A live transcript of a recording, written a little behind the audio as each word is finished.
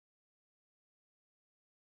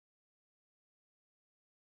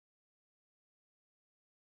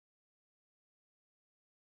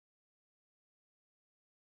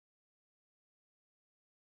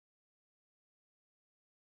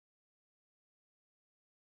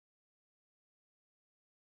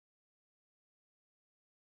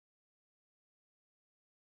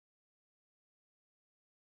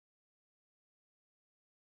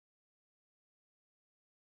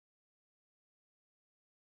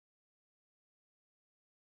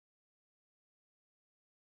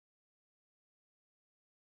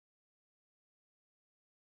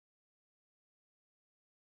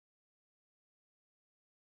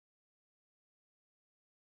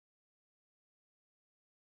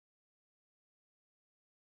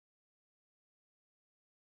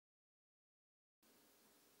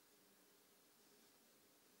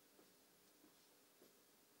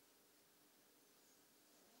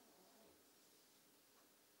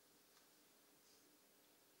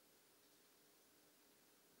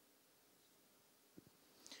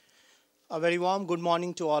A very warm good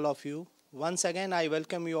morning to all of you. Once again, I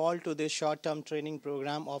welcome you all to this short-term training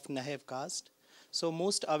program of Nahevcast. So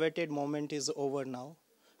most awaited moment is over now.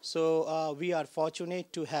 So we are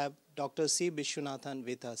fortunate to have Dr. C. Viswanathan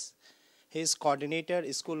with us. He is coordinator,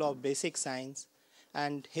 School of Basic Science,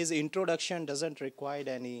 and his introduction doesn't require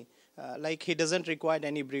any, he doesn't require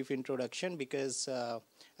any brief introduction because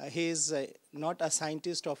he is not a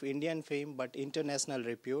scientist of Indian fame but international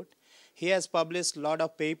repute. He has published a lot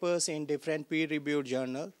of papers in different peer-reviewed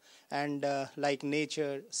journals and like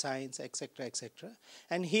Nature, Science, etc., etc.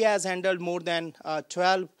 And he has handled more than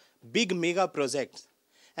 12 big mega projects.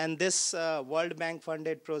 And this World Bank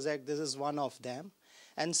funded project, this is one of them.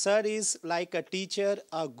 And sir is like a teacher,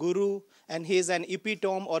 a guru, and he is an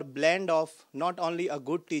epitome or blend of not only a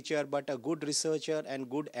good teacher, but a good researcher and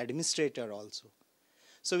good administrator also.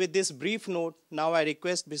 So with this brief note, now I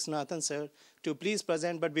request Viswanathan sir to please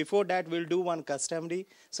present, but before that we'll do one customary.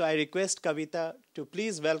 So I request Kavita to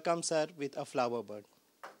please welcome sir with a flower bud.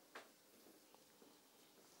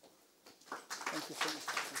 Thank you so much.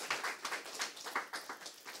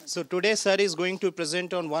 So today sir is going to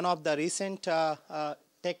present on one of the recent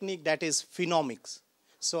technique, that is Phenomics.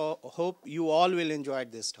 So hope you all will enjoy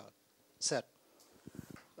this talk. Sir.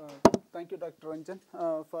 Thank you, Dr. Ranjan,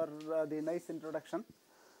 for the nice introduction.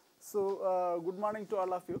 So good morning to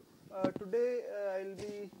all of you. Today I'll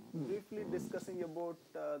be briefly discussing about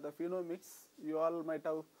the phenomics. You all might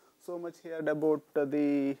have so much heard about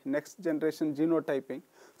the next generation genotyping.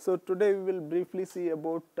 So today we will briefly see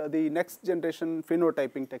about the next generation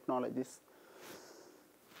phenotyping technologies.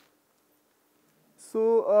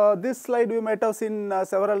 So this slide you might have seen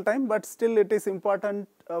several times, but still it is important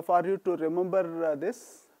for you to remember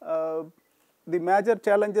this. The major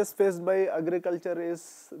challenges faced by agriculture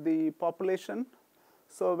is the population.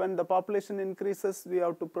 So when the population increases, we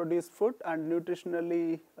have to produce food and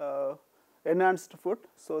nutritionally enhanced food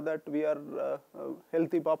so that we are a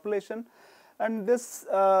healthy population. And this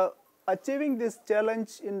achieving this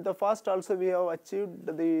challenge in the past also we have achieved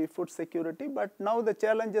the food security, but now the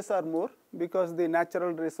challenges are more because the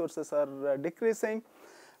natural resources are decreasing,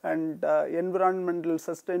 and environmental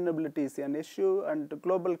sustainability is an issue, and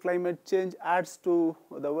global climate change adds to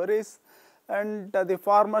the worries, and the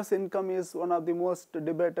farmers' income is one of the most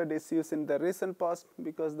debated issues in the recent past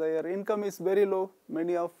because their income is very low.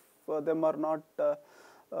 Many of them are not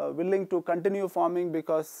willing to continue farming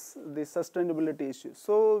because the sustainability issue.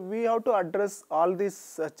 So we have to address all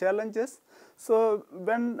these challenges. So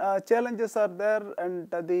when challenges are there, and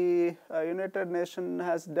the United Nations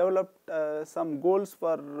has developed some goals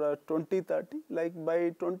for 2030, like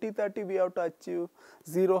by 2030 we have to achieve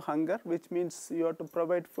zero hunger, which means you have to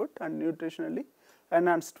provide food and nutritionally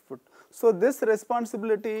enhanced food. So this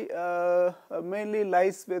responsibility mainly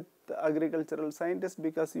lies with agricultural scientists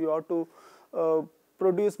because you have to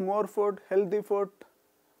produce more food, healthy food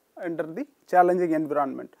under the challenging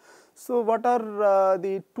environment. So what are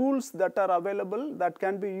the tools that are available that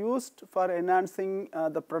can be used for enhancing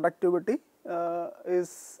the productivity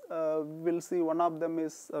we'll see one of them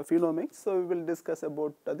is phenomics. So we will discuss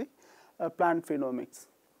about the plant phenomics.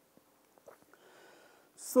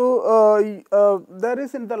 So there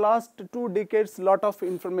is in the last 2 decades lot of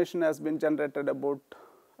information has been generated about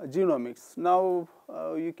genomics. Now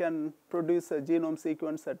you can produce a genome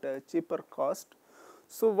sequence at a cheaper cost.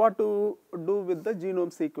 So what to do with the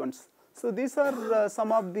genome sequence? So these are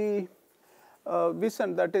some of the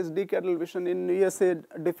vision, that is decadal vision. In USA,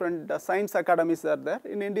 different science academies are there.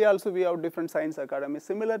 In India also we have different science academies.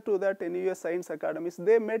 Similar to that, in US science academies,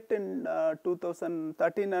 they met in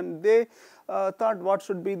 2013 and they thought what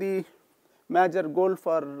should be the major goal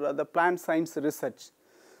for the plant science research.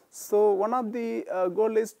 So one of the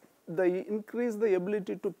goal is increase the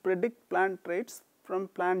ability to predict plant traits from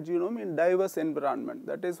plant genome in diverse environment.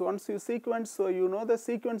 That is, once you sequence, so you know the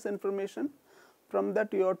sequence information. From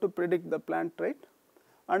that you have to predict the plant trait,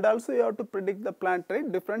 and also you have to predict the plant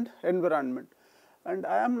trait different environment. And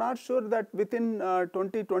I am not sure that within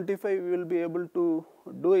 2025 we will be able to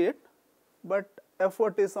do it, but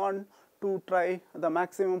effort is on to try the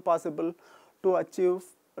maximum possible to achieve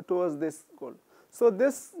towards this goal. So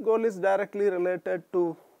this goal is directly related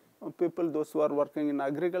to people, those who are working in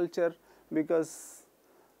agriculture, because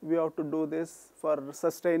we have to do this for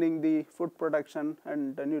sustaining the food production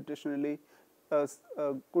and nutritionally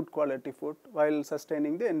good quality food while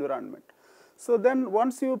sustaining the environment. So then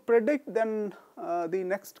once you predict, then the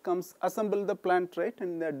next comes assemble the plant trait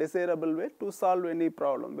in a desirable way to solve any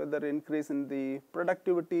problem, whether increase in the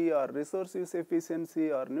productivity or resource use efficiency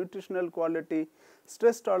or nutritional quality,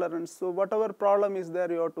 stress tolerance. So whatever problem is there,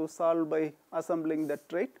 you have to solve by assembling that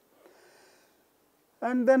trait.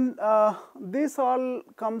 And then this all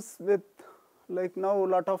comes with, like, now a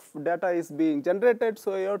lot of data is being generated,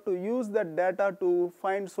 so you have to use that data to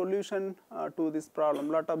find solution to this problem.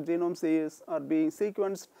 Lot of genomes are being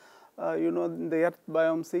sequenced. You know, in the Earth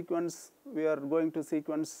biome sequence, we are going to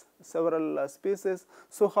sequence several species.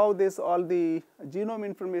 So how this all the genome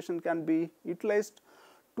information can be utilized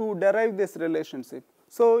to derive this relationship.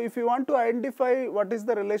 So if you want to identify what is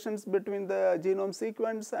the relations between the genome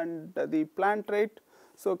sequence and the plant trait,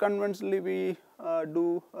 so conventionally we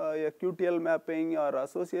do a QTL mapping or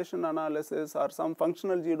association analysis or some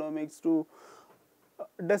functional genomics to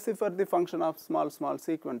decipher the function of small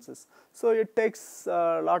sequences. So it takes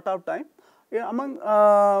a lot of time. Among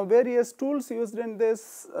various tools used in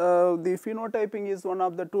this, the phenotyping is one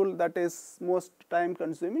of the tools that is most time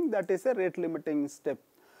consuming. That is a rate limiting step.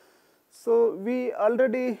 So we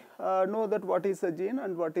already know that what is a gene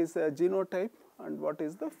and what is a genotype and what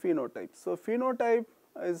is the phenotype. So phenotype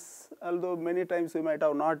is, although many times you might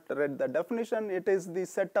have not read the definition, it is the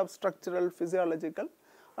set of structural, physiological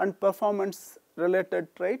and performance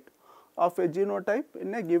related trait of a genotype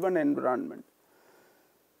in a given environment.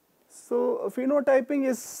 So phenotyping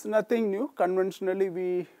is nothing new. Conventionally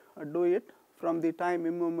we do it. From the time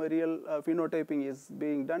immemorial, phenotyping is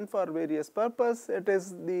being done for various purposes. It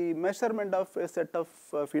is the measurement of a set of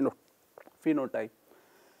phenotype.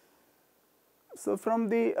 So from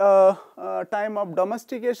the time of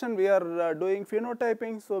domestication, we are doing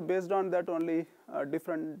phenotyping. So based on that, only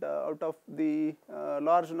different out of the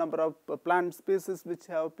large number of plant species which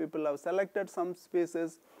people have selected some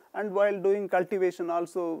species, and while doing cultivation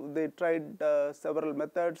also they tried several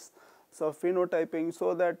methods. So phenotyping,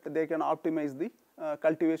 so that they can optimize the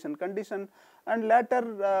cultivation condition, and later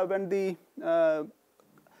when the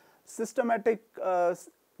systematic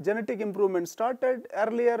genetic improvement started,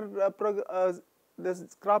 earlier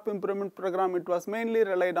this crop improvement program, it was mainly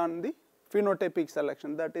relied on the phenotypic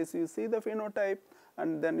selection. That is, you see the phenotype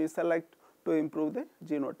and then you select to improve the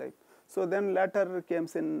genotype. So then later came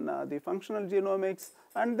in the functional genomics,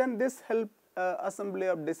 and then this helped assembly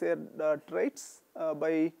of desired traits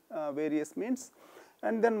by various means,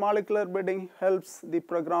 and then molecular bidding helps the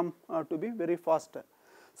program to be very faster.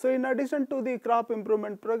 So in addition to the crop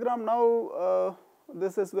improvement program, now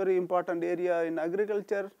this is very important area in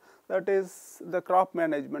agriculture, that is the crop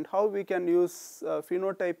management, how we can use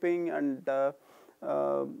phenotyping and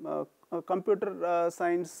computer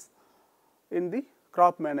science in the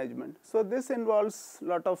crop management. So this involves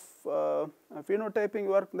lot of phenotyping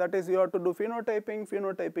work. That is, you have to do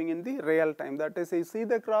phenotyping in the real time. That is, you see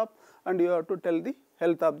the crop and you have to tell the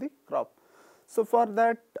health of the crop. So for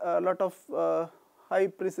that, a lot of high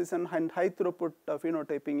precision and high throughput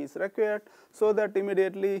phenotyping is required, so that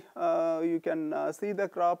immediately you can see the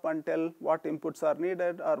crop and tell what inputs are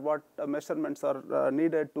needed or what measurements are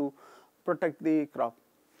needed to protect the crop.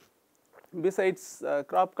 Besides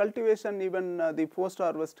crop cultivation, even the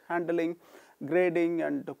post-harvest handling, grading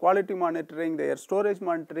and quality monitoring, their storage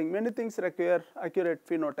monitoring, many things require accurate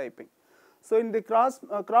phenotyping. So in the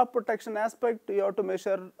crop protection aspect, you have to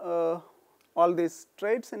measure all these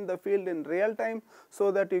traits in the field in real time,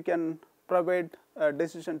 so that you can provide a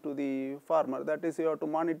decision to the farmer. That is, you have to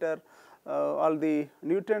monitor all the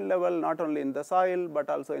nutrient level, not only in the soil but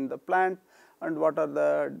also in the plant, and what are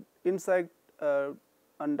the insect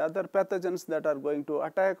and other pathogens that are going to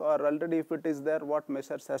attack, or already if it is there, what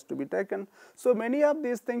measures has to be taken. So many of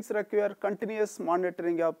these things require continuous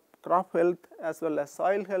monitoring of crop health as well as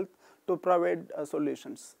soil health to provide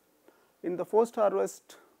solutions. In the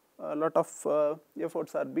post-harvest, a lot of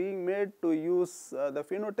efforts are being made to use the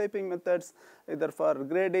phenotyping methods either for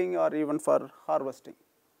grading or even for harvesting.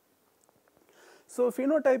 So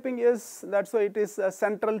phenotyping is, that's why it is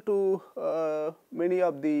central to many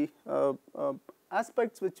of the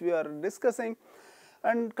aspects which we are discussing.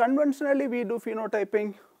 And conventionally we do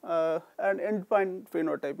phenotyping and endpoint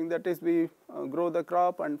phenotyping, that is, we grow the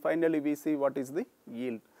crop and finally we see what is the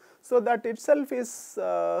yield. So that itself is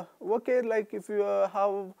okay. Like if you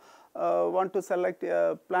want to select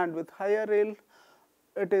a plant with higher yield,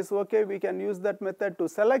 it is okay, we can use that method to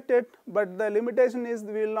select it, but the limitation is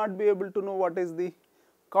we will not be able to know what is the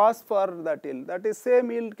cause for that yield. That is,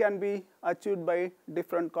 same yield can be achieved by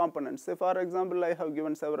different components. Say for example, I have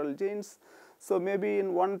given several genes, so maybe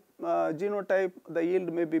in one genotype the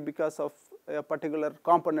yield may be because of a particular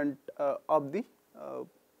component of the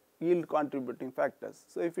yield contributing factors.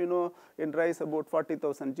 So if you know in rice about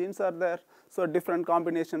 40,000 genes are there, so different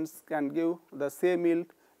combinations can give the same yield,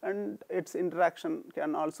 and its interaction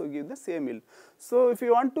can also give the same yield. So if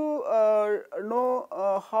you want to know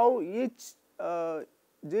how each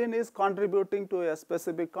gene is contributing to a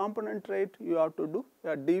specific component trait, you have to do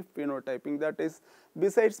a deep phenotyping. That is,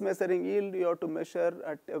 besides measuring yield, you have to measure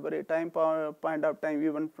at every point of time,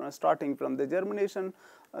 even starting from the germination,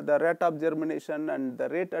 the rate of germination and the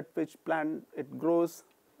rate at which plant it grows,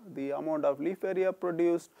 the amount of leaf area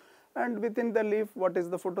produced, and within the leaf what is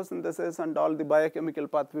the photosynthesis and all the biochemical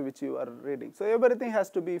pathway which you are reading. So everything has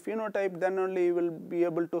to be phenotyped, then only you will be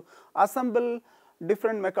able to assemble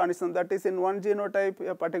different mechanisms. That is, in one genotype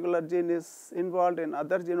a particular gene is involved, in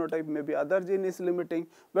other genotype maybe other gene is limiting.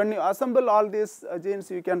 When you assemble all these genes,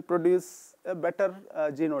 you can produce a better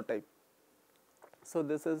genotype. So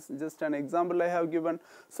this is just an example I have given.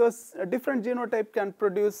 So a different genotype can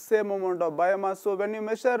produce same amount of biomass. So when you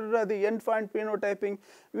measure the endpoint phenotyping,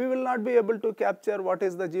 we will not be able to capture what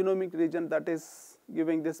is the genomic region that is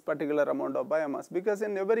giving this particular amount of biomass, because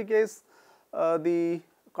in every case the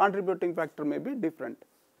contributing factor may be different.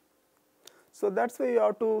 So that's why you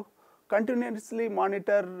have to continuously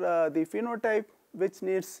monitor the phenotype, which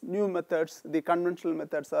needs new methods. The conventional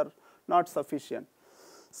methods are not sufficient.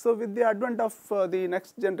 So with the advent of the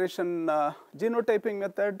next generation genotyping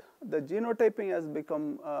method, the genotyping has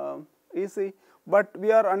become easy, but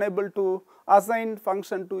we are unable to assign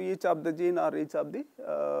function to each of the gene or each of the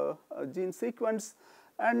gene sequence,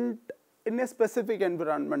 and in a specific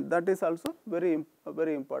environment. That is also very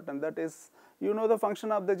important. That is, you know the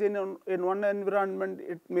function of the gene in one environment,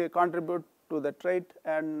 it may contribute to the trait,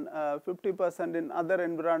 and 50% in other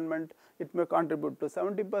environment it may contribute to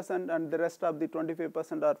 70%, and the rest of the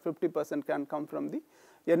 25% or 50% can come from the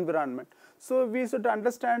environment. So we should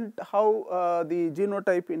understand how the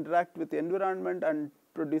genotype interact with the environment and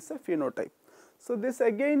produce a phenotype. So this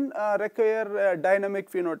again require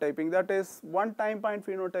dynamic phenotyping. That is, one time point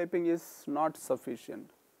phenotyping is not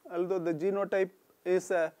sufficient. Although the genotype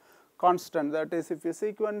is a constant, that is, if you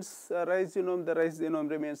sequence rice genome, the rice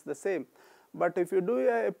genome remains the same. But if you do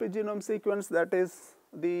a epigenome sequence, that is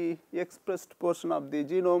the expressed portion of the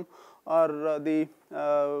genome, or the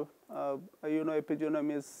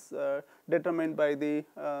epigenome is determined by the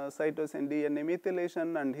cytosine DNA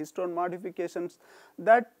methylation and histone modifications,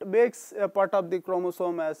 that makes a part of the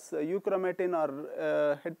chromosome as euchromatin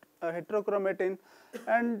or heterochromatin,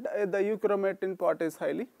 and the euchromatin part is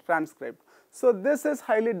highly transcribed. So this is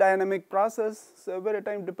highly dynamic process. So every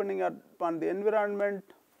time, depending upon the environment,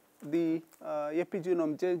 the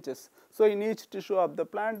epigenome changes. So in each tissue of the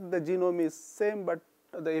plant, the genome is same, but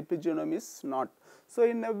the epigenome is not. So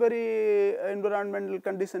in every environmental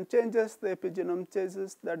condition changes, the epigenome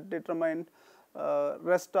changes, that determine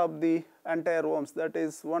rest of the entire omes. That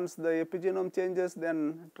is, once the epigenome changes,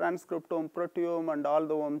 then transcriptome, proteome and all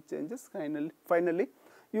the omes changes. Finally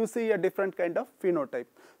you see a different kind of phenotype.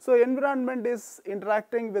 So environment is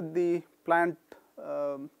interacting with the plant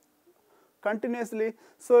continuously.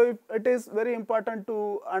 So it is very important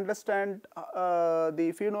to understand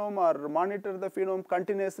the phenome, or monitor the phenome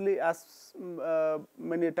continuously as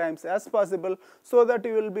many times as possible, so that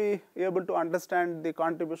you will be able to understand the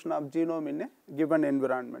contribution of genome in a given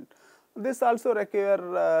environment. This also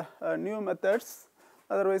require new methods,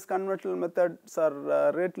 otherwise conventional methods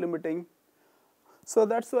are rate limiting. So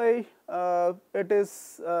that's why it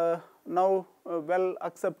is now well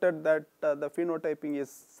accepted that the phenotyping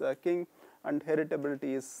is king and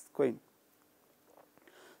heritability is queen.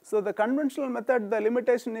 So the conventional method, the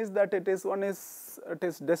limitation is that it is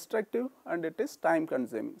destructive and it is time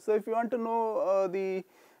consuming. So if you want to know the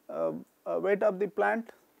weight of the plant,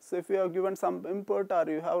 so if you have given some input, or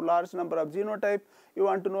you have large number of genotype, you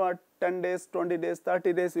want to know at 10 days, 20 days,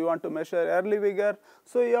 30 days, you want to measure early vigor.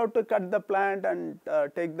 So you have to cut the plant and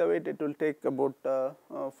take the weight. It will take about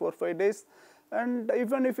 4-5 days. And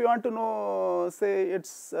even if you want to know, say,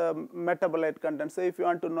 its metabolite content, say if you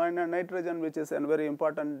want to know nitrogen, which is a very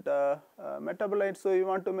important metabolite, so you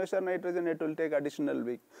want to measure nitrogen, it will take additional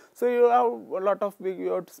week. So you have a lot of week,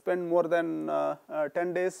 you have to spend more than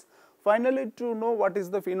 10 days. Finally, to know what is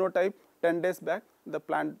the phenotype 10 days back the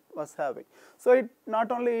plant was having. So it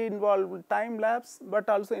not only involved time lapse, but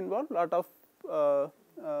also involved lot of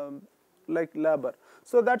like labor.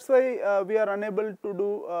 So that's why we are unable to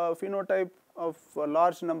do phenotype of a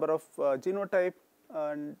large number of genotype,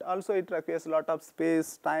 and also it requires a lot of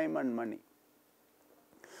space, time and money.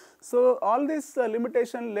 So all this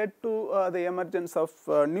limitation led to the emergence of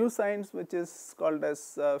new science, which is called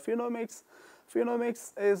as phenomics.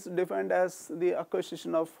 Phenomics is defined as the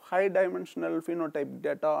acquisition of high dimensional phenotype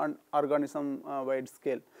data on organism wide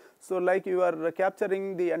scale. So like you are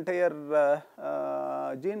capturing the entire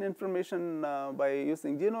gene information by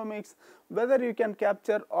using genomics, whether you can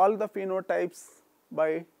capture all the phenotypes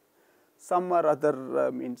by some or other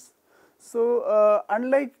means. So,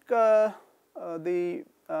 unlike the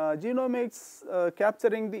genomics,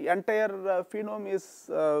 capturing the entire phenome is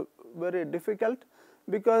very difficult,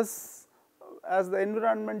 because as the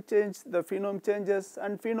environment changes, the phenome changes,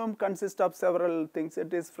 and phenome consists of several things.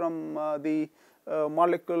 It is from the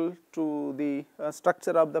molecule to the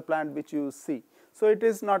structure of the plant which you see. So, it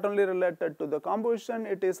is not only related to the composition,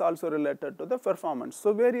 it is also related to the performance.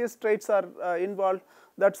 So, various traits are involved.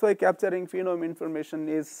 That is why capturing phenome information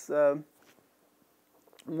is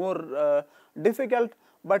more difficult,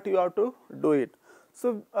 but you have to do it.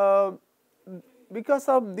 So, because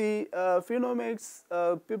of the phenomics,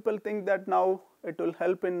 people think that now it will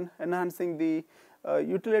help in enhancing the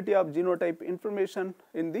utility of genotype information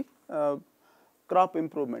in the crop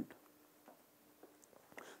improvement.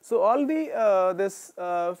 So, all the this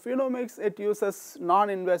phenomics, it uses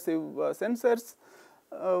non-invasive sensors,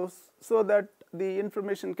 so that the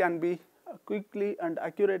information can be quickly and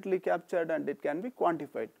accurately captured, and it can be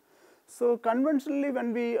quantified. So, conventionally,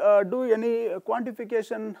 when we do any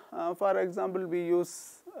quantification, for example, we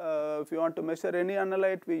use, if you want to measure any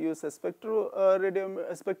analyte, we use a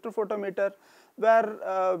spectrophotometer,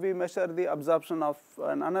 where we measure the absorption of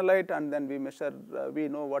an analyte, and then we measure, we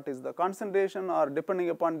know what is the concentration, or depending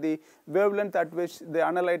upon the wavelength at which the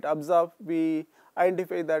analyte absorbs, we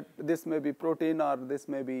identify that this may be protein, or this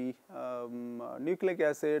may be nucleic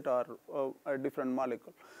acid, or a different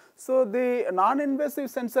molecule. So, the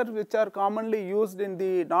non-invasive sensors which are commonly used in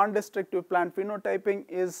the non-destructive plant phenotyping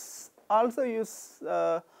is also use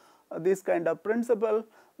this kind of principle,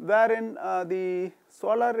 wherein the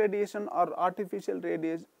solar radiation or artificial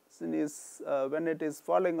radiation is when it is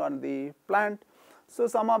falling on the plant. So,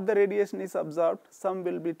 some of the radiation is absorbed, some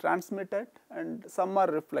will be transmitted, and some are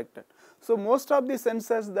reflected. So, most of the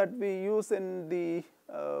sensors that we use in the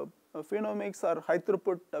phenomics or high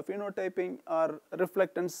throughput phenotyping are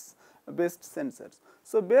reflectance based sensors.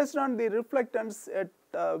 So, based on the reflectance,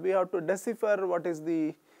 we have to decipher what is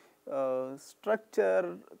the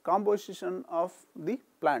structure, composition of the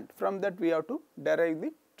plant. From that, we have to derive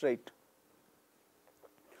the trait.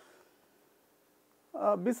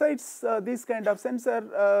 Besides these kind of sensor,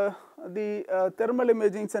 the thermal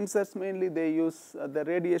imaging sensors, mainly they use the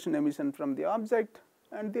radiation emission from the object,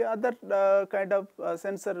 and the other kind of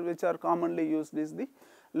sensor which are commonly used is the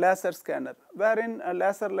laser scanner, wherein a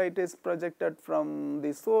laser light is projected from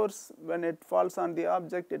the source. When it falls on the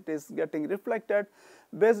object, it is getting reflected.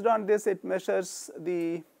 Based on this, it measures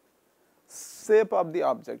the shape of the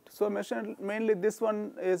object. So, mainly this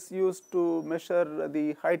one is used to measure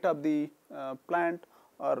the height of the plant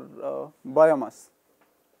or biomass.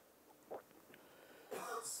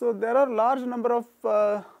 So, there are large number of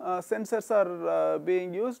sensors are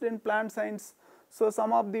being used in plant science. So,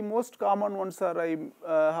 some of the most common ones are, I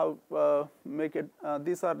have make it,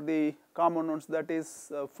 these are the common ones, that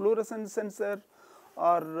is fluorescence sensor,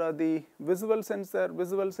 or the visual sensor.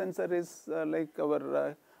 Visual sensor is like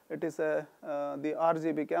our it is the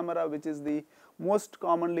RGB camera, which is the most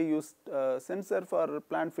commonly used sensor for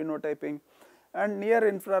plant phenotyping, and near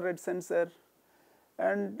infrared sensor,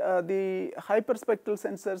 and the hyperspectral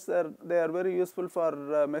sensors they are very useful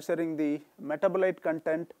for measuring the metabolite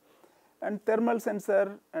content, and thermal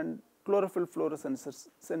sensor and chlorophyll fluorescence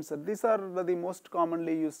sensor. These are the most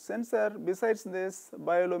commonly used sensor. Besides this,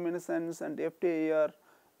 bioluminescence and FTIR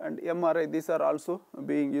and MRI, these are also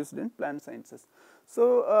being used in plant sciences.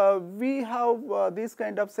 So, we have these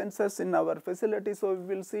kind of sensors in our facility. So,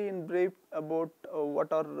 we will see in brief about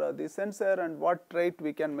what are the sensor and what trait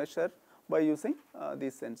we can measure by using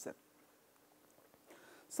these sensor.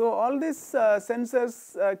 So, all these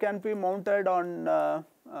sensors can be mounted on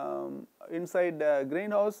inside a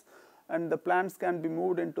greenhouse, and the plants can be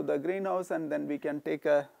moved into the greenhouse, and then we can take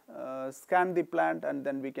a scan the plant, and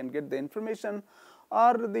then we can get the information.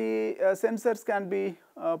 Or the sensors can be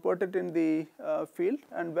put it in the field,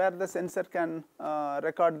 and where the sensor can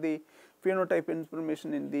record the phenotype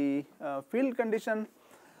information in the field condition,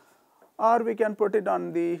 or we can put it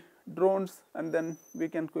on the drones, and then we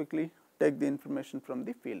can quickly take the information from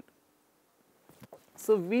the field.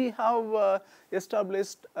 So, we have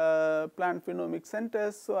established plant phenomic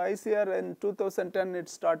centers. So, ICR in 2010 it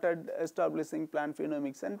started establishing plant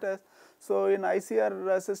phenomic centers. So, in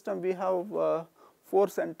ICR system we have 4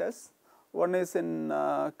 centers. One is in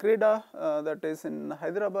Krida, that is in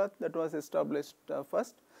Hyderabad, that was established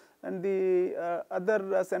first, and the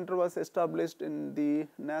other center was established in the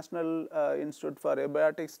National Institute for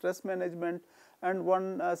Abiotic Stress Management, and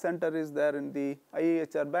one center is there in the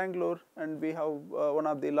IEHR Bangalore, and we have one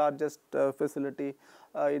of the largest facility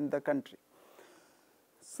in the country.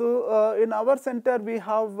 So, in our center we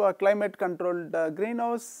have a climate controlled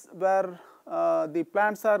greenhouse where the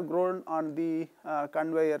plants are grown on the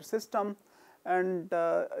conveyor system, and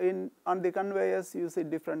on the conveyors you see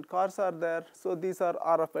different cars are there. So, these are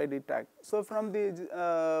RFID tagged. So, from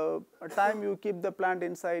the time you keep the plant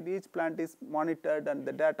inside, each plant is monitored and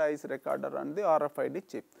the data is recorded on the RFID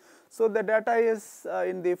chip. So, the data is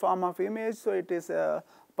in the form of image, so it is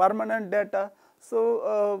permanent data.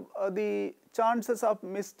 So, the chances of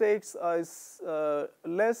mistakes is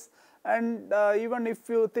less, and even if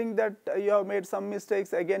you think that you have made some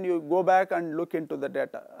mistakes, again you go back and look into the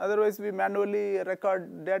data. Otherwise, we manually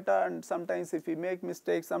record data, and sometimes if you make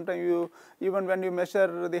mistakes, sometimes you, even when you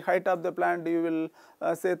measure the height of the plant, you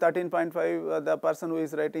will say 13.5, the person who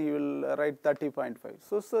is writing, you will write 30.5.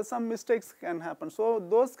 So some mistakes can happen. So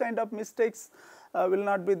those kind of mistakes will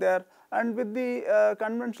not be there. And with the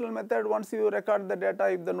conventional method, once you record the data,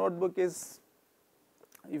 if the notebook is,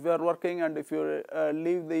 if you are working and if you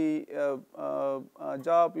leave the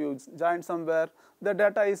job, you join somewhere, the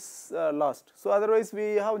data is lost. So otherwise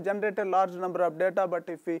we have generated large number of data, but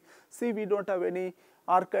if we see, we don't have any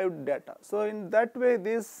archived data. So in that way,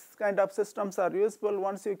 these kind of systems are useful.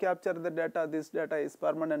 Once you capture the data, this data is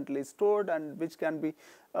permanently stored, and which can be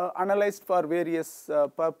analyzed for various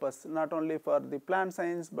purpose, not only for the plant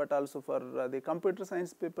science but also for the computer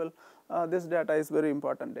science people. This data is very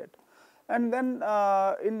important data. And then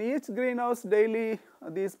in each greenhouse, daily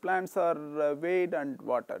these plants are weighed and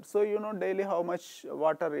watered. So you know daily how much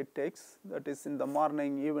water it takes. That is, in the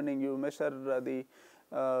morning, evening, you measure the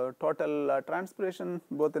total transpiration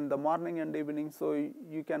both in the morning and evening. So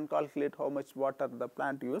you can calculate how much water the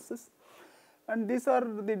plant uses. And these are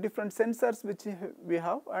the different sensors which we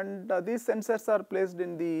have, and these sensors are placed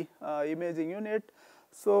in the imaging unit.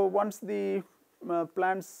 So once the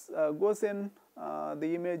plants goes in,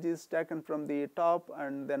 the image is taken from the top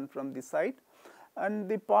and then from the side, and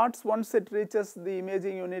the parts, once it reaches the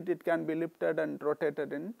imaging unit, it can be lifted and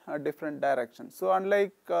rotated in different directions. So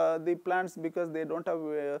unlike the plants, because they don't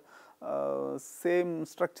have same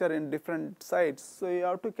structure in different sides, so you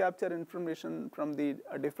have to capture information from the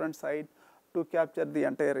different side to capture the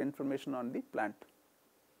entire information on the plant.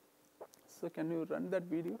 So can you run that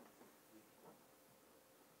video?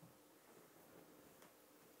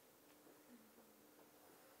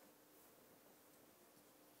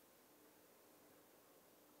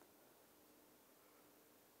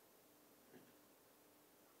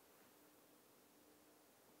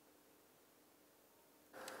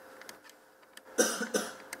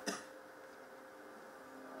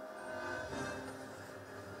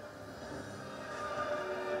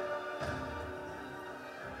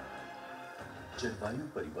 जलवायु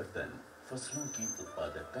परिवर्तन फसलों की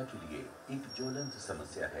उत्पादकता के लिए एक ज्वलंत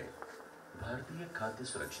समस्या है। भारतीय खाद्य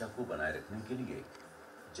सुरक्षा को बनाए रखने के लिए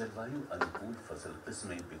जलवायु अनुकूल फसल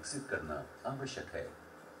किस्में विकसित करना आवश्यक है।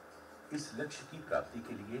 इस लक्ष्य की प्राप्ति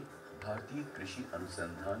के लिए भारतीय कृषि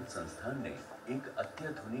अनुसंधान संस्थान ने एक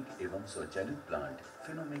अत्याधुनिक एवं स्वचालित प्लांट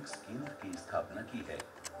फिनोमिक्स केंद्र की स्थापना की है।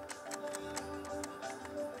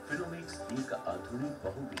 फिनोमिक्स एक आधुनिक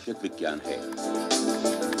बहुविषयक विज्ञान है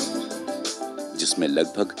जिसमें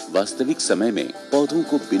लगभग वास्तविक समय में पौधों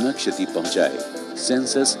को बिना क्षति पहुंचाए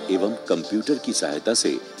सेंसर्स एवं कंप्यूटर की सहायता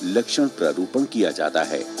से लक्षण प्रारूपण किया जाता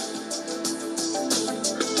है।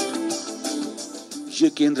 ये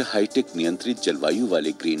केंद्र हाईटेक नियंत्रित जलवायु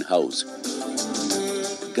वाले ग्रीन हाउस,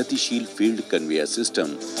 गतिशील फील्ड कन्वेयर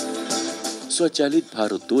सिस्टम, स्वचालित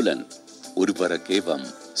भारोत्तोलन, उर्वरक एवं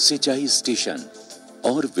सिंचाई स्टेशन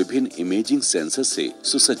और विभिन्न इमेजिंग सेंसर से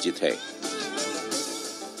सुसज्जित है।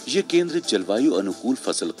 ये केंद्र जलवायु अनुकूल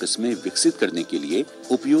फसल किस्में विकसित करने के लिए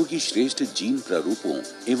उपयोगी श्रेष्ठ जीन प्रारूपों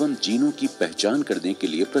एवं जीनों की पहचान करने के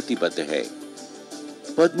लिए प्रतिबद्ध है।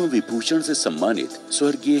 पद्म विभूषण से सम्मानित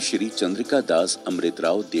स्वर्गीय श्री चंद्रिका दास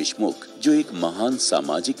अमृतराव देशमुख, जो एक महान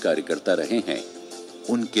सामाजिक कार्यकर्ता रहे हैं,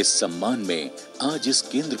 उनके सम्मान में आज इस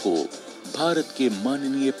केंद्र को भारत के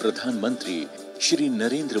माननीय प्रधानमंत्री श्री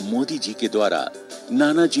नरेंद्र मोदी जी के द्वारा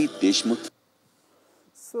Nanaji Deshmukh.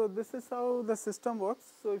 So this is how the system works.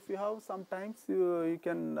 So if you have some time, you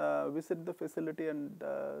can visit the facility and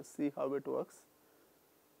see how it works.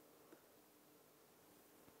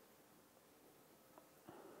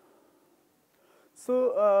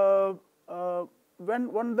 So when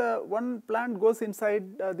one plant goes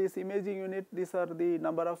inside this imaging unit, these are the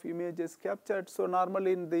number of images captured. So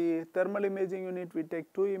normally in the thermal imaging unit, we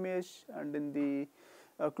take 2 images, and in the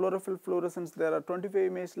chlorophyll fluorescence, there are 25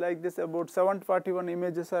 images. Like this, about 741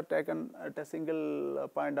 images are taken at a single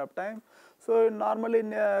point of time. So normally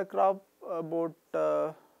in a crop, about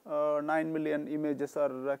 9 million images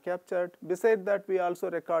are captured. Besides that, we also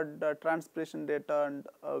record transpiration data and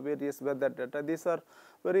various weather data. These are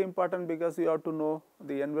very important because you have to know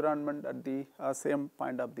the environment at the same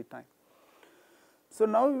point of the time. So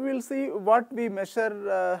now we will see what we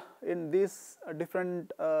measure in these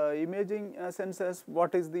different imaging sensors,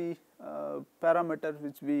 what is the parameter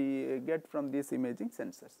which we get from these imaging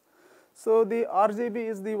sensors. So the RGB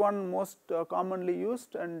is the one most commonly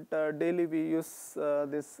used, and daily we use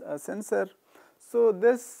this sensor. So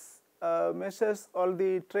this measures all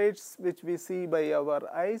the traits which we see by our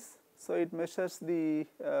eyes. So it measures the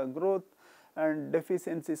growth and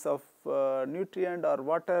deficiencies of nutrient or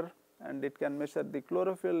water, and it can measure the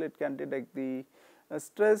chlorophyll, it can detect the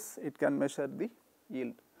stress, it can measure the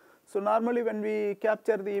yield. So normally when we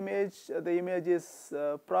capture the image is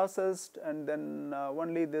processed, and then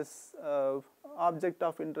only this object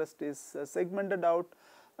of interest is segmented out.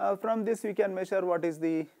 From this we can measure what is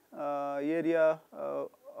the area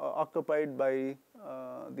occupied by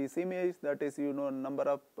this image, that is number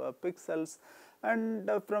of pixels, and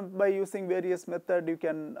by using various method you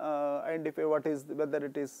can identify what is whether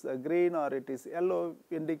it is green or it is yellow,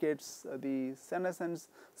 indicates the senescence.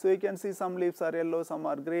 So you can see some leaves are yellow, some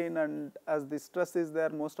are green, and as the stress is there,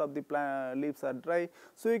 most of the leaves are dry.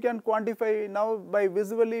 So you can quantify now by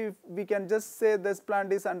visually, we can just say this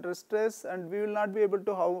plant is under stress, and we will not be able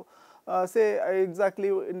to say exactly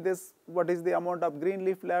in this what is the amount of green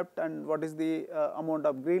leaf left, and what is the amount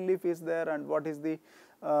of green leaf is there, and what is the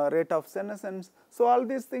rate of senescence. So all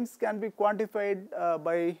these things can be quantified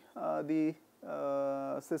by the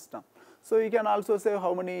system. So you can also say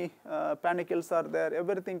how many panicles are there,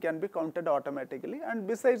 everything can be counted automatically, and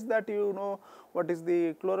besides that what is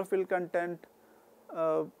the chlorophyll content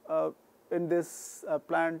in this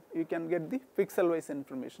plant. You can get the pixel wise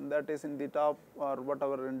information, that is in the top or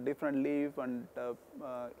whatever in different leaf and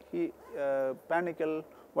panicle,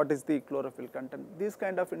 what is the chlorophyll content. This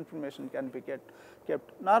kind of information can be kept.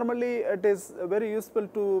 Normally it is very useful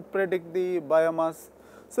to predict the biomass,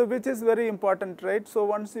 so which is very important, right? So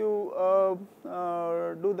once you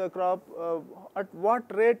do the crop, at what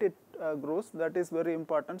rate it grows, that is very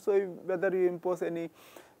important. So whether you impose any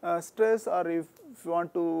stress, or if you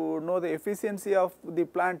want to know the efficiency of the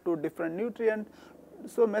plant to different nutrient,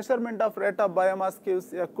 so measurement of rate of biomass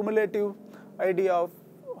gives a cumulative idea of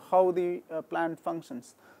how the plant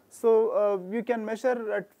functions. So you can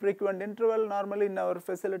measure at frequent interval. Normally in our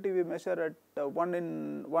facility we measure at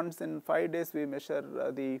once in 5 days we measure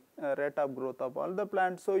the rate of growth of all the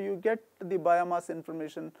plants. So you get the biomass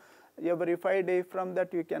information every 5 days. From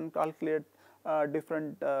that you can calculate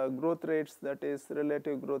different growth rates, that is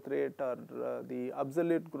relative growth rate or the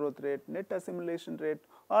absolute growth rate, net assimilation rate.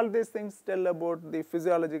 All these things tell about the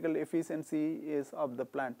physiological efficiency is of the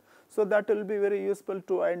plant. So that will be very useful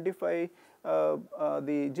to identify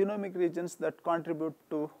the genomic regions that contribute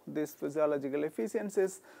to these physiological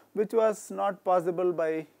efficiencies, which was not possible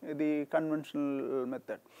by the conventional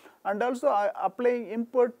method. And also applying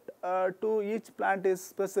input to each plant is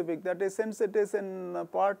specific, that is, since it is in a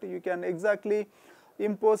pot, you can exactly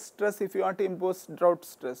impose stress if you want to impose drought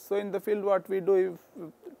stress. So in the field what we do,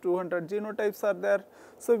 if 200 genotypes are there,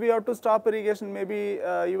 so we have to stop irrigation, maybe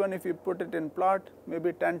even if you put it in plot,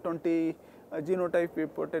 maybe 10-20 genotype we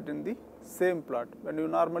put it in the same plot. When you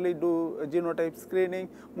normally do genotype screening,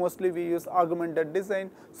 mostly we use augmented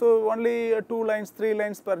design. So only 2 lines, 3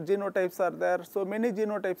 lines per genotypes are there. So many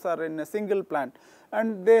genotypes are in a single plant,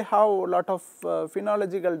 and they have a lot of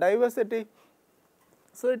phenological diversity.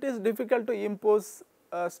 So it is difficult to impose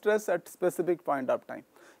stress at specific point of time.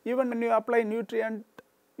 Even when you apply nutrient,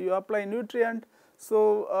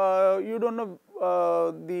 so you don't know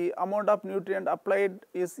the amount of nutrient applied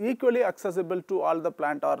is equally accessible to all the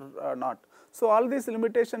plant or not. So all these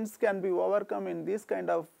limitations can be overcome in this kind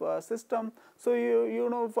of system. So you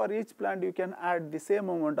know for each plant you can add the same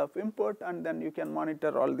amount of input, and then you can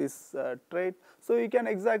monitor all these traits. So you can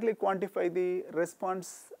exactly quantify the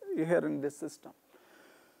response here in this system.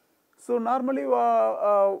 So normally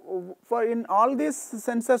for in all these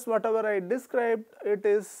sensors whatever I described, it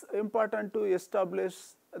is important to establish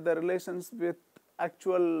the relations with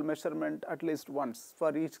actual measurement at least once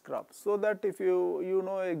for each crop, so that if you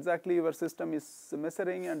know exactly your system is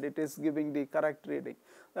measuring and it is giving the correct reading.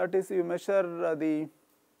 That is, you measure the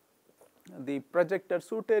projected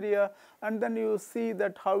shoot area, and then you see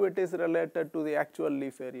that how it is related to the actual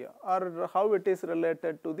leaf area, or how it is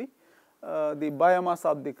related to the biomass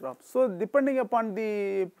of the crop. So depending upon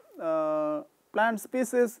the plant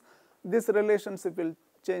species, this relationship will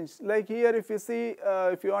change. Like here, if you see,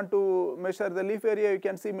 if you want to measure the leaf area, you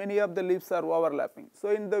can see many of the leaves are overlapping. So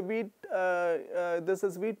in the wheat, this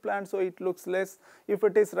is wheat plant, so it looks less. If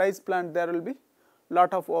it is rice plant, there will be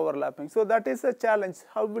lot of overlapping. So that is a challenge.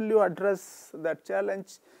 How will you address that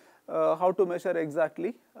challenge? How to measure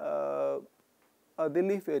exactly the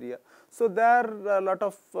leaf area? So there a lot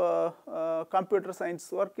of computer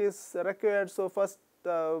science work is required. So first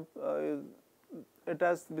it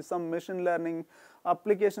has to be some machine learning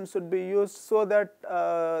application should be used, so that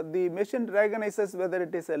the machine recognizes whether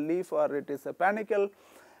it is a leaf or it is a panicle,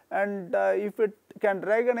 and if it can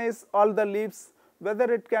recognize all the leaves,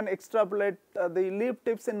 whether it can extrapolate the leaf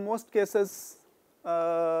tips. In most cases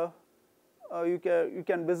it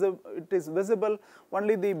is visible,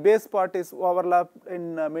 only the base part is overlapped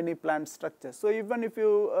in many plant structures. So even if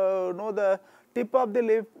you know the tip of the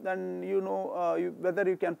leaf, then you know whether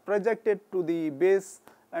you can project it to the base,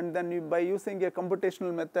 and then by using a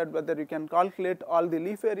computational method, whether you can calculate all the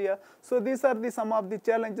leaf area. So these are some of the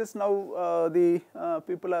challenges now the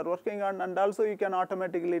people are working on, and also you can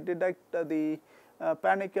automatically detect the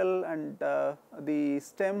panicle and the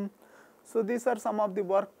stem. So these are some of the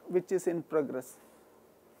work which is in progress.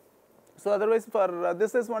 So otherwise, for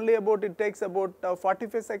this is only about, it takes about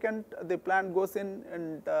 45 seconds, the plant goes in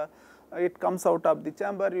and it comes out of the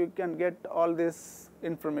chamber, you can get all this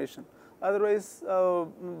information. Otherwise,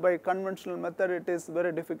 by conventional method, it is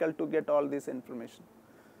very difficult to get all this information.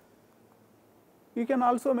 You can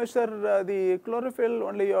also measure the chlorophyll,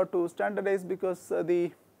 only you have to standardize, because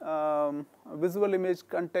the visual image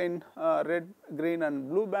contain red, green and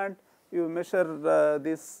blue band. You measure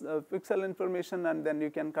this pixel information, and then you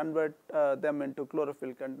can convert them into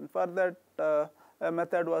chlorophyll content. For that, a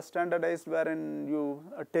method was standardized, wherein you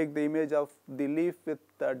take the image of the leaf with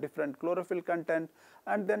different chlorophyll content,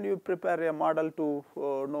 and then you prepare a model to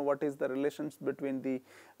know what is the relations between the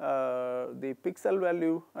pixel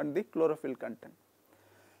value and the chlorophyll content.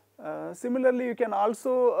 Similarly, you can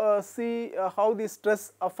also see how the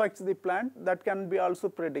stress affects the plant. That can be also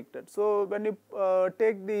predicted. So when you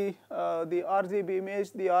take the RGB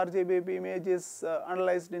image, the RGB image is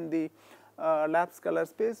analyzed in the labs color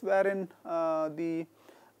space, wherein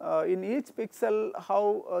in each pixel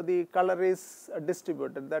how the color is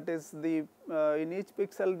distributed. That is, in each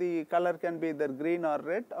pixel the color can be either green or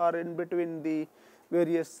red, or in between the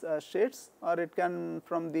various shades, or it can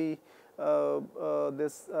from the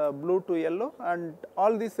this blue to yellow, and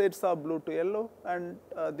all the shades are blue to yellow, and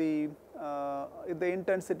the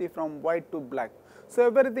intensity from white to black. So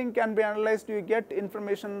everything can be analyzed. You get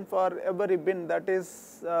information for every bin. That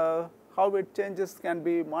is how it changes can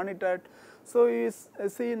be monitored. So you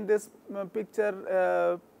see in this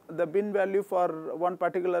picture the bin value for one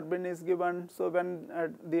particular bin is given. So when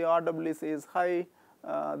the RWC is high,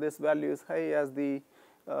 this value is high. As the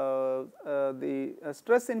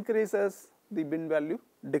stress increases, the bin value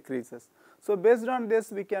decreases. So based on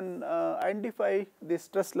this, we can identify the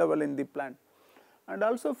stress level in the plant. And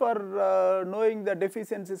also for knowing the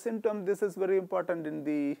deficiency symptom, this is very important in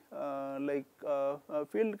the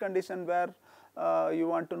field condition, where you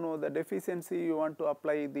want to know the deficiency, you want to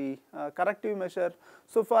apply the corrective measure.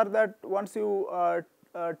 So for that, once you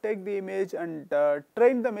take the image and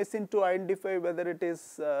train the machine to identify whether it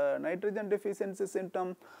is nitrogen deficiency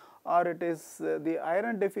symptom, or it is the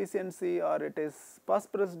iron deficiency, or it is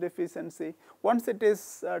phosphorus deficiency. Once it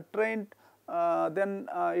is trained, then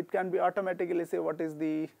it can be automatically say what is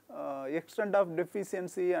the extent of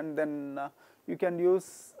deficiency, and then you can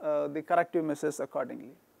use the corrective measures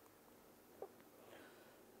accordingly.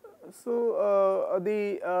 So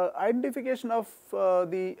the identification of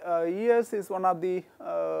the years is one of the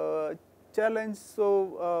challenge.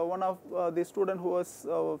 So one of the student who was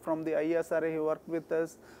from the ISRA, he worked with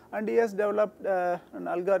us, and he has developed an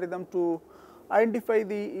algorithm to identify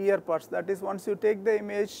the ear parts. That is, once you take the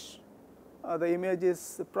image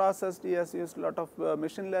is processed. He has used a lot of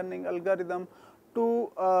machine learning algorithm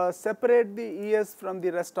to separate the ears from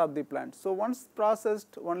the rest of the plant. So once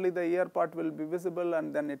processed, only the ear part will be visible,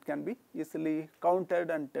 and then it can be easily counted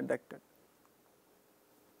and detected.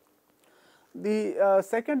 The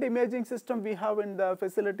second imaging system we have in the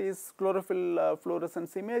facility is chlorophyll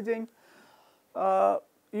fluorescence imaging.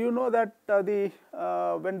 You know that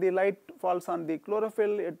when the light falls on the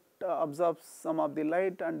chlorophyll, it absorbs some of the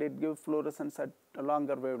light and it gives fluorescence at a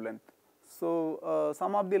longer wavelength. So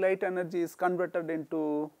some of the light energy is converted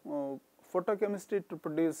into photochemistry to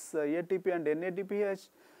produce ATP and NADPH,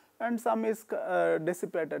 and some is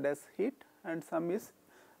dissipated as heat, and some is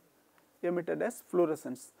emitted as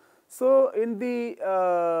fluorescence. So in the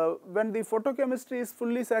when the photochemistry is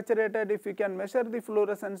fully saturated, if you can measure the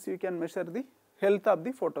fluorescence, you can measure the health of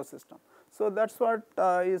the photosystem. So that's what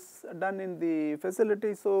is done in the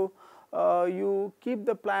facility. So you keep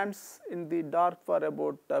the plants in the dark for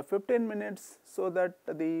about 15 minutes so that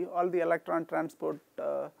all the electron transport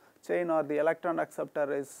chain or the electron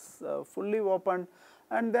acceptor is fully opened,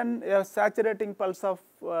 and then a saturating pulse of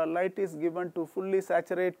light is given to fully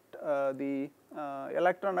saturate the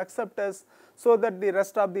electron acceptors, so that the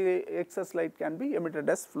rest of the excess light can be emitted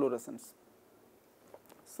as fluorescence.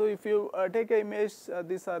 So if you take an image,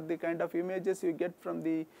 these are the kind of images you get from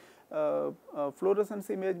the fluorescence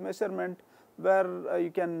image measurement, where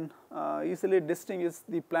you can easily distinguish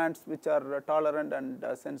the plants which are tolerant and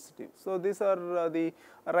sensitive. So these are the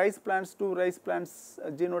rice plants, two rice plants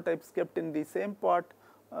genotypes kept in the same pot.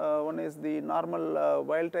 One is the normal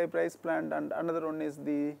wild type rice plant, and another one is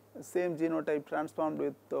the same genotype transformed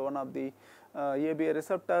with one of the ABA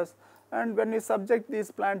receptors. And when we subject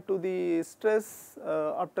this plant to the stress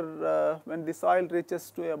after when the soil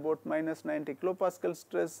reaches to about -90 kilopascal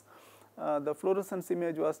stress, the fluorescence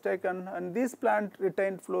image was taken, and this plant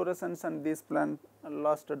retained fluorescence and this plant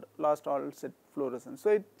lost all its fluorescence. So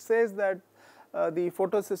it says that the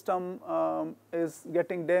photosystem is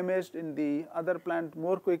getting damaged in the other plant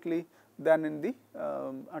more quickly than in the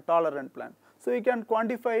tolerant plant. So you can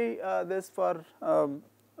quantify this for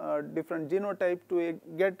different genotype to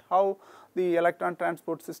get how the electron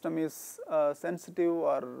transport system is sensitive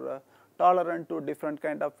or tolerant to different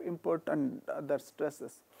kind of input and other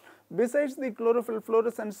stresses. Besides the chlorophyll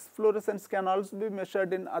fluorescence can also be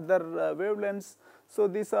measured in other wavelengths. So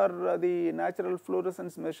these are the natural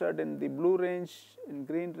fluorescence measured in the blue range, in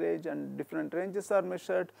green range, and different ranges are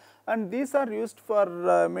measured, and these are used for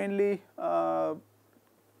mainly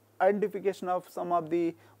identification of some of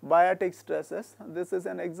the biotic stresses. This is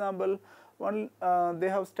an example. One, they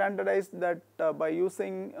have standardized that by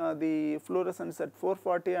using the fluorescence at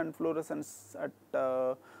 440 and fluorescence at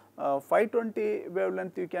 520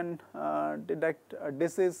 wavelength, you can detect a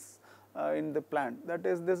disease in the plant. That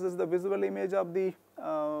is, this is the visual image of the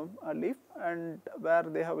leaf, and where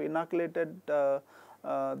they have inoculated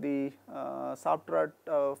the soft rot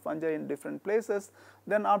fungi in different places.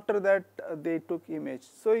 Then after that they took image.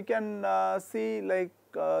 So you can see like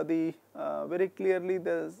the very clearly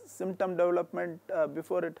the symptom development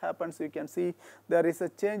before it happens. You can see there is a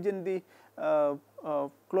change in the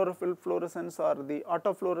chlorophyll fluorescence or the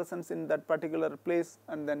autofluorescence in that particular place,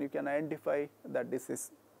 and then you can identify that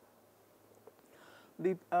disease.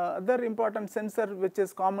 The other important sensor which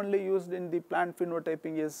is commonly used in the plant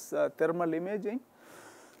phenotyping is thermal imaging.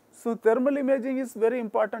 So thermal imaging is very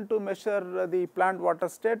important to measure the plant water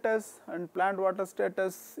status, and plant water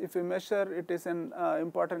status, if you measure, it is an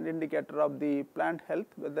important indicator of the plant health,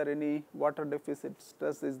 whether any water deficit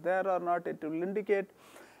stress is there or not, it will indicate.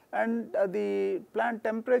 And the plant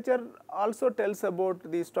temperature also tells about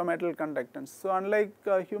the stomatal conductance. So unlike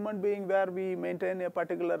a human being where we maintain a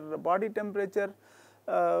particular body temperature,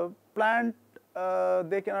 plant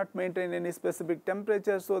they cannot maintain any specific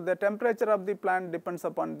temperature. So the temperature of the plant depends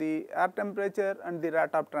upon the air temperature and the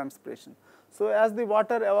rate of transpiration. So as the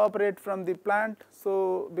water evaporates from the plant,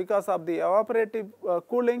 so because of the evaporative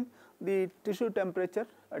cooling, the tissue temperature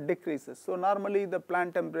decreases. So normally the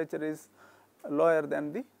plant temperature is lower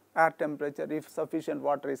than the air temperature if sufficient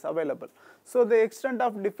water is available. So the extent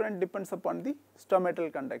of difference depends upon the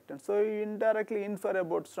stomatal conductance. So you indirectly infer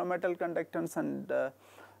about stomatal conductance and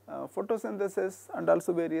photosynthesis, and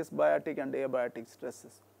also various biotic and abiotic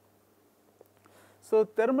stresses. So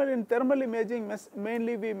in thermal imaging,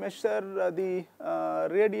 mainly we measure the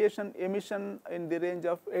radiation emission in the range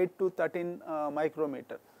of 8 to 13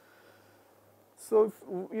 micrometer. So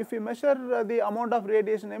if you measure the amount of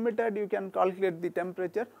radiation emitted, you can calculate the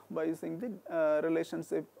temperature by using the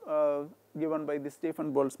relationship given by the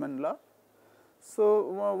Stephen Boltzmann law.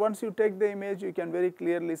 So once you take the image, you can very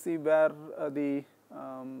clearly see where the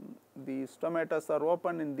stomatas are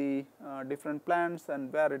open in the different plants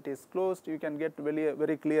and where it is closed. You can get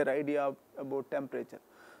very clear idea about temperature.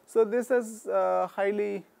 So this is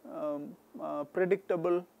highly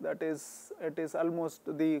predictable, that is, it is almost,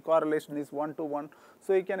 the correlation is 1-to-1.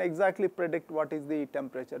 So you can exactly predict what is the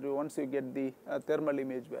temperature once you get the thermal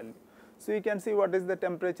image value. So you can see what is the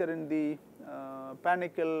temperature in the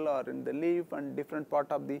panicle or in the leaf, and different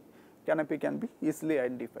part of the canopy can be easily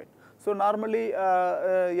identified. So normally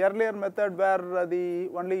earlier method where the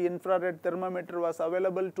only infrared thermometer was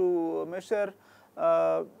available to measure,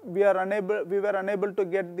 we were unable to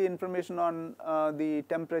get the information on the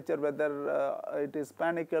temperature, whether it is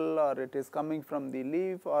panicle or it is coming from the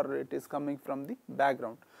leaf or it is coming from the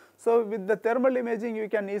background. So with the thermal imaging, you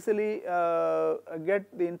can easily get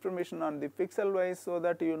the information on the pixel wise, so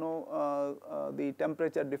that you know the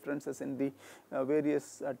temperature differences in the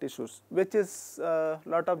various tissues, which is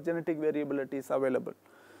lot of genetic variability is available.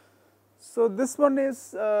 So this one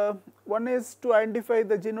is to identify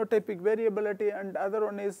the genotypic variability, and other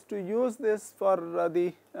one is to use this for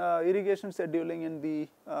the irrigation scheduling in the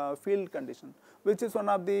field condition, which is one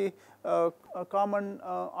of the common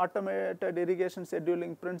automated irrigation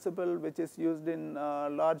scheduling principle, which is used in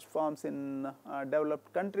large farms in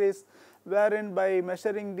developed countries, wherein by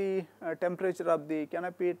measuring the temperature of the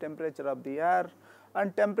canopy, temperature of the air,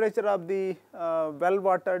 and temperature of the well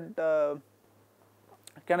watered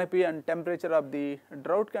canopy and temperature of the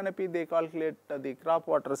drought canopy, they calculate the crop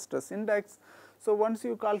water stress index. So once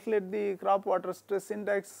you calculate the crop water stress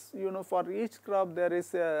index, you know for each crop there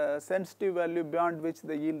is a sensitive value beyond which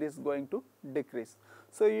the yield is going to decrease.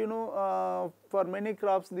 So you know for many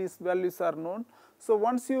crops these values are known. So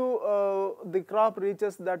once you the crop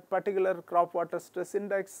reaches that particular crop water stress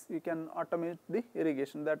index, you can automate the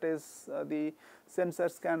irrigation. That is the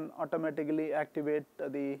sensors can automatically activate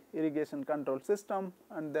the irrigation control system,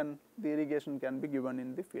 and then the irrigation can be given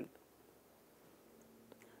in the field.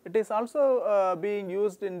 It is also being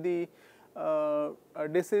used in the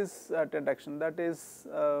disease detection. That is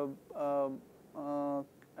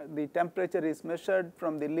the temperature is measured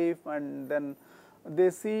from the leaf, and then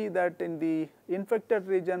they see that in the infected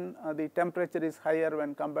region the temperature is higher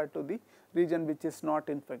when compared to the region which is not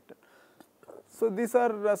infected. So these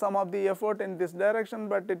are some of the effort in this direction,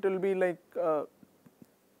 but it will be like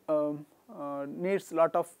needs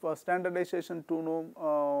lot of standardization to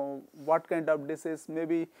know what kind of disease,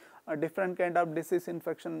 maybe a different kind of disease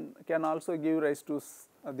infection can also give rise to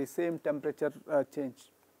the same temperature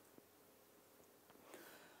change.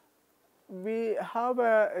 We have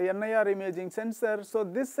a NIR imaging sensor. So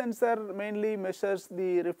this sensor mainly measures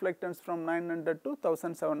the reflectance from 900 to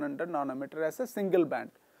 1700 nanometer as a single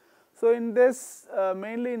band. So in this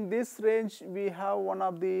mainly in this range we have one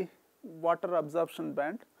of the water absorption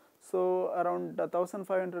band. So around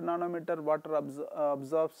 1500 nanometer water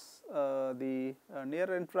absorbs the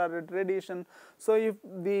near infrared radiation. So if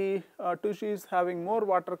the tissue is having more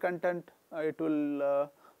water content, it will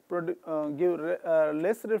give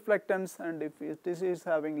less reflectance, and if tissue is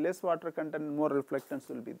having less water content, more reflectance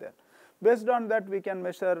will be there. Based on that we can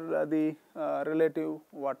measure the relative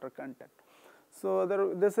water content. So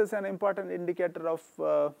this is an important indicator of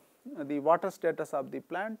the water status of the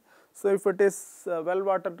plant. So if it is well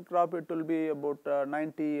watered crop, it will be about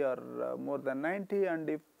 90 or more than 90, and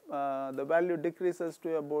if the value decreases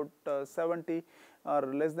to about 70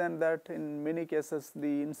 or less than that, in many cases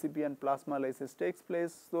the incipient plasmolysis takes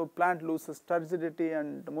place. So plant loses turgidity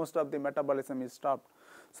and most of the metabolism is stopped.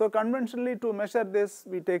 So conventionally to measure this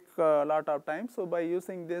we take a lot of time. So by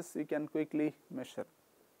using this we can quickly measure.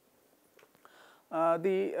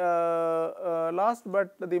 The last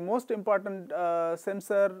but the most important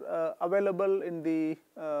sensor available in the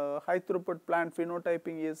high throughput plant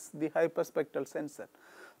phenotyping is the hyperspectral sensor.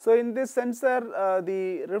 So in this sensor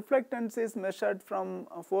the reflectance is measured from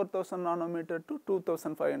 4000 nanometer to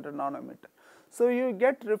 2500 nanometer. So you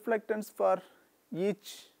get reflectance for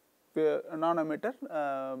each nanometer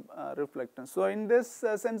reflectance. So in this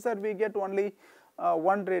sensor we get only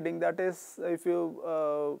one reading, that is if you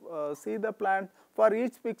see the plant, for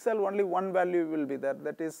each pixel only one value will be there,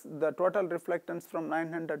 that is the total reflectance from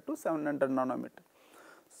 900 to 700 nanometer.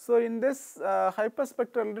 So in this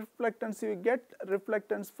hyperspectral reflectance you get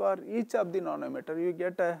reflectance for each of the nanometer, you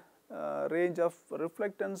get a range of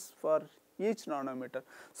reflectance for each nanometer.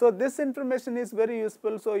 So this information is very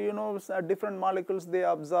useful. So you know different molecules they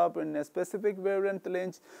absorb in a specific wavelength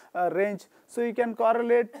range. So you can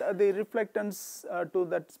correlate the reflectance to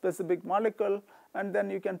that specific molecule, and then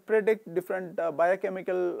you can predict different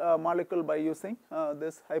biochemical molecule by using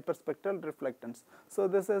this hyperspectral reflectance. So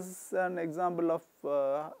this is an example of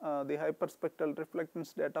the hyperspectral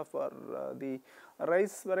reflectance data for the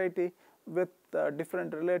rice variety with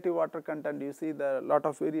different relative water content. You see the lot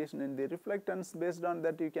of variation in the reflectance. Based on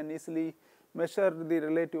that you can easily measure the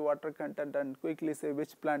relative water content and quickly say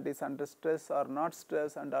which plant is under stress or not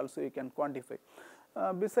stress, and also you can quantify.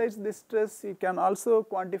 Besides the stress you can also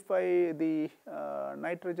quantify the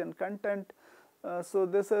nitrogen content. So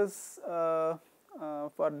this is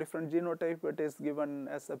for different genotype, it is given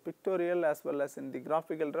as a pictorial as well as in the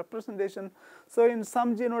graphical representation. So, in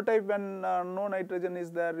some genotype when no nitrogen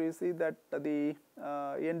is there, you see that the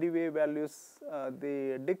NDVI values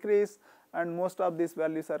they decrease, and most of these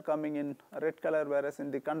values are coming in red color, whereas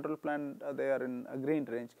in the control plant they are in a green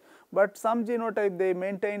range. But some genotype they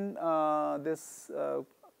maintain this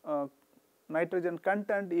nitrogen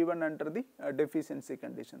content even under the deficiency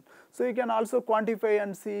condition. So, you can also quantify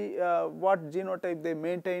and see what genotype they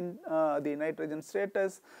maintain the nitrogen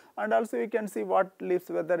status, and also you can see what leaves,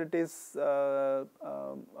 whether it is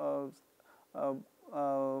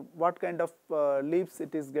what kind of leaves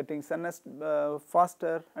it is getting senesced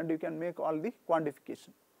faster, and you can make all the quantification.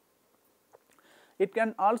 It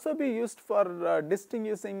can also be used for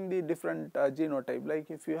distinguishing the different genotype,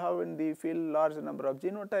 like if you have in the field large number of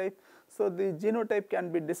genotype, so the genotype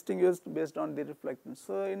can be distinguished based on the reflectance.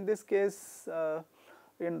 So, in this case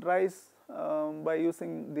in rice, by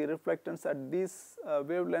using the reflectance at this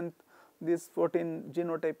wavelength, this 14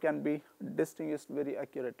 genotype can be distinguished very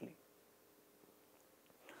accurately.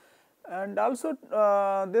 And also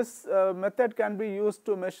this method can be used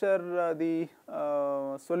to measure the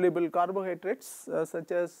soluble carbohydrates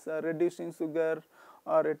such as reducing sugar,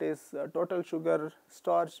 or it is total sugar,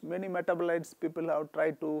 starch. Many metabolites people have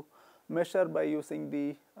tried to measure by using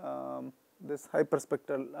the this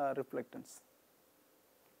hyperspectral reflectance.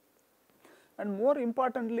 And more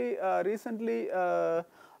importantly, recently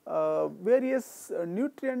various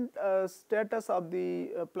nutrient status of the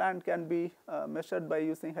plant can be measured by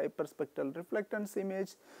using hyperspectral reflectance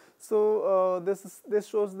image. So, this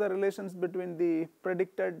shows the relations between the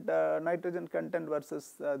predicted nitrogen content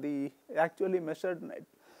versus the actually measured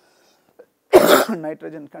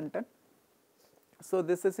nitrogen content. So,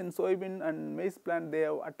 this is in soybean and maize plant they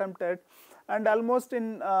have attempted, and almost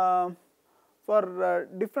in for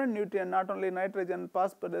different nutrient, not only nitrogen,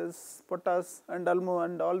 phosphorus, potash, and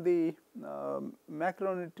all the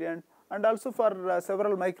macronutrient, and also for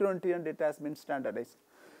several micronutrient it has been standardized.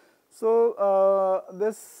 So,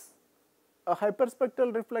 this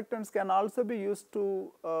hyperspectral reflectance can also be used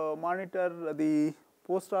to monitor the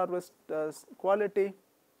post-harvest quality.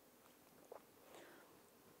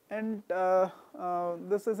 And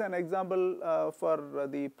this is an example for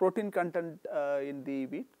the protein content in the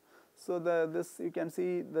wheat. So, this you can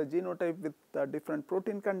see the genotype with different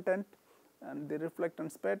protein content and the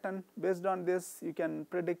reflectance pattern. Based on this, you can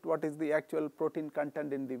predict what is the actual protein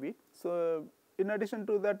content in the wheat. So, in addition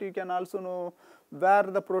to that, you can also know where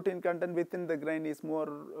the protein content within the grain is more,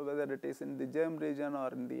 whether it is in the germ region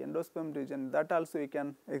or in the endosperm region. That also you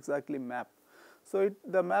can exactly map. So,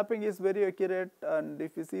 the mapping is very accurate, and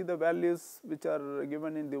if you see the values which are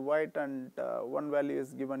given in the white and one value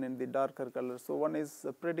is given in the darker color. So, one is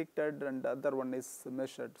predicted and the other one is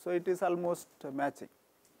measured. So, it is almost matching.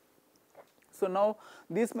 So, now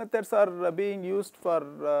these methods are being used for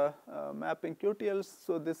mapping QTLs.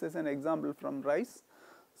 So, this is an example from rice.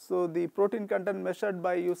 So, the protein content measured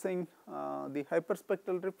by using the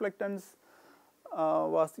hyperspectral reflectance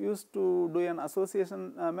was used to do an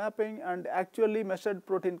association mapping, and actually measured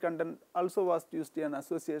protein content also was used in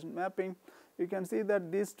association mapping. You can see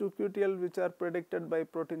that these two QTL which are predicted by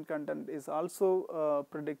protein content is also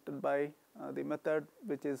predicted by the method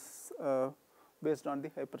which is based on the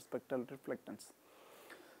hyperspectral reflectance.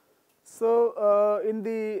 So, in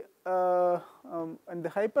the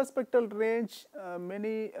hyperspectral range,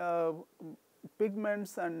 many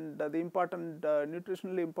pigments and the important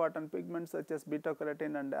nutritionally important pigments such as beta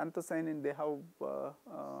carotene and anthocyanin, they have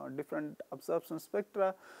different absorption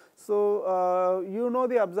spectra. So, you know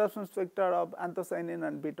the absorption spectra of anthocyanin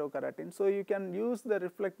and beta carotene. So, you can use the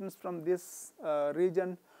reflectance from this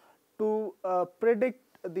region to predict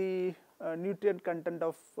the nutrient content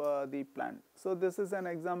of the plant. So, this is an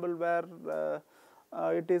example where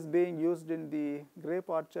it is being used in the grape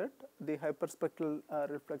orchard, the hyperspectral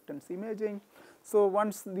reflectance imaging. So,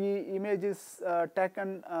 once the image is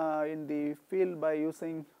taken in the field by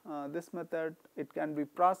using this method, it can be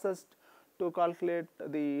processed to calculate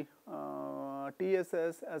the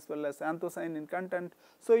TSS as well as anthocyanin content.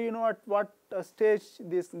 So, you know at what stage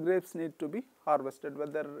these grapes need to be harvested,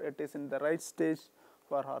 whether it is in the right stage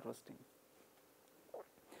for harvesting.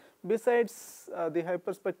 Besides, the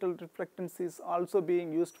hyperspectral reflectance is also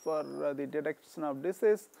being used for the detection of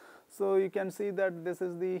disease. So, you can see that this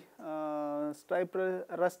is the stripe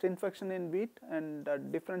rust infection in wheat, and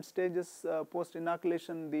at different stages post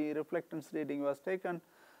inoculation the reflectance reading was taken,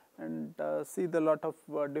 and see the lot of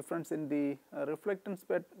difference in the reflectance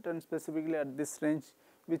pattern specifically at this range,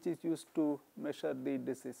 which is used to measure the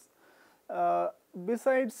disease.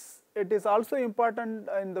 Besides, it is also important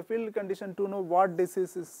in the field condition to know what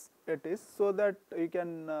diseases it is, so that you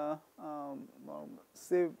can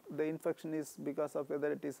say the infection is because of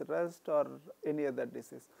whether it is rust or any other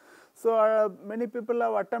disease. So many people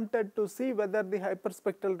have attempted to see whether the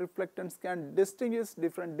hyperspectral reflectance can distinguish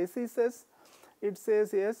different diseases. It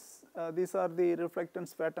says yes, these are the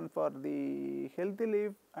reflectance pattern for the healthy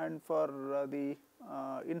leaf and for the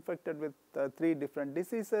infected with 3 different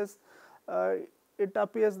diseases. It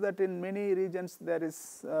appears that in many regions there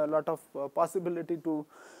is a lot of possibility to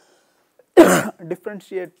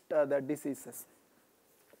differentiate the diseases.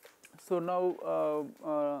 So now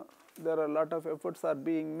there are a lot of efforts are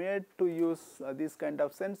being made to use these kind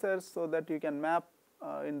of sensors, so that you can map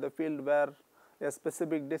in the field where a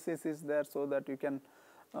specific disease is there, so that you can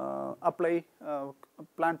apply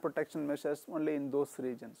plant protection measures only in those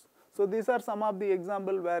regions. So these are some of the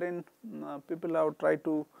examples wherein people have tried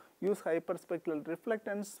to use hyperspectral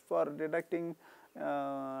reflectance for detecting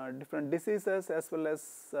different diseases as well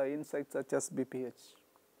as insects such as BPH.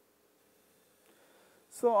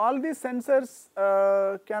 So all these sensors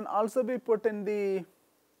can also be put in the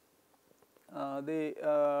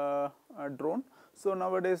drone. So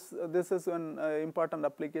nowadays this is an important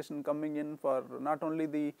application coming in for not only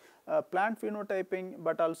the plant phenotyping,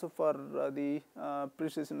 but also for the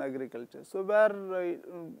precision agriculture. So where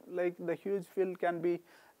like the huge field can be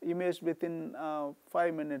imaged within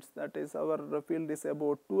 5 minutes, that is our field is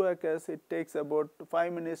about 2 acres, it takes about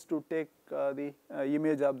 5 minutes to take the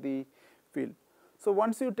image of the field. So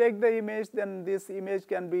once you take the image, then this image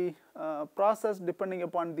can be processed depending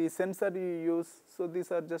upon the sensor you use. So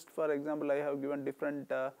these are just for example, I have given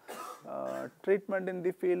different treatment in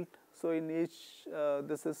the field. So in each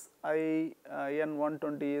this is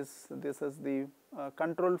IN120 is this is the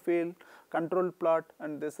control field, control plot,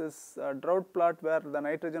 and this is drought plot where the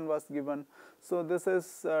nitrogen was given. So this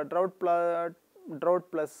is drought plot, drought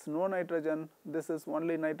plus no nitrogen, this is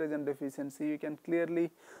only nitrogen deficiency. You can clearly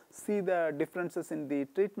see the differences in the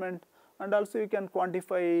treatment, and also you can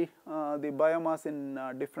quantify the biomass in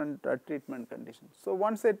different treatment conditions. So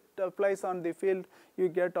once it applies on the field, you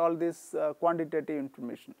get all this quantitative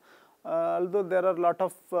information. Although there are a lot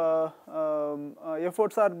of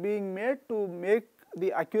efforts are being made to make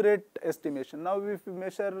the accurate estimation. Now if you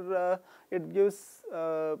measure it gives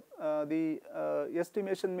the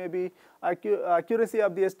estimation may be accuracy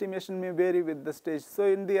of the estimation may vary with the stage. So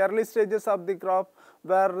in the early stages of the crop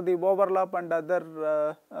where the overlap and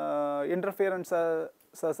other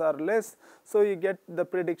interferences are less, so you get the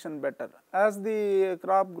prediction better. As the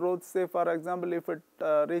crop grows, say for example if it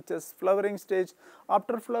reaches flowering stage,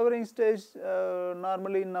 after flowering stage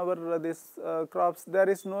normally in our this crops there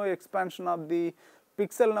is no expansion of the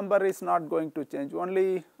pixel number is not going to change,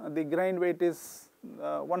 only the grain weight is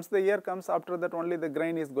once the year comes, after that only the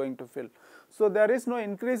grain is going to fill. So there is no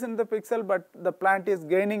increase in the pixel, but the plant is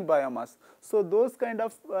gaining biomass. So those kind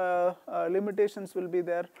of limitations will be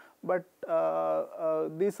there, but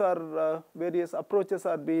these are various approaches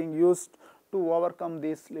are being used to overcome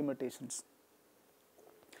these limitations.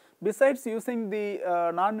 Besides using the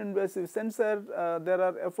non-invasive sensor, there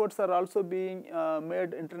are efforts are also being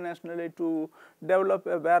made internationally to develop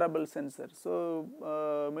a wearable sensor.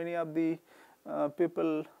 So many of the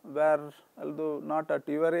people were, although not at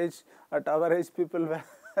your age, at our age people wear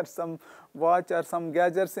some watch or some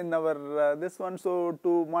gadgets in our this one, so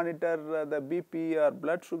to monitor the BP or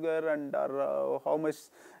blood sugar and or how much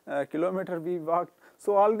kilometer we walked.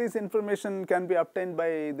 So all this information can be obtained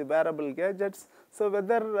by the wearable gadgets. So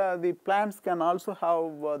whether the plants can also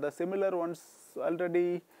have the similar ones,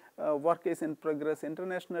 already work is in progress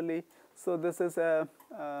internationally. So this is a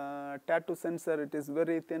tattoo sensor, it is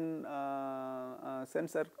very thin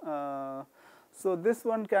sensor. So this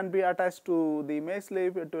one can be attached to the maize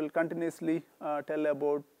leaf, it will continuously tell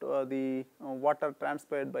about the water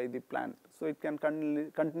transpired by the plant. So it can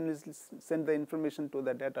continuously send the information to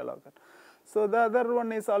the data logger. So the other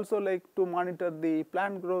one is also like to monitor the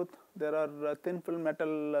plant growth. There are thin film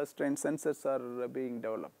metal strain sensors are being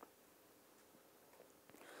developed.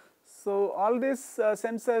 So all these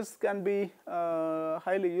sensors can be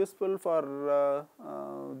highly useful for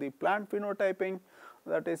the plant phenotyping.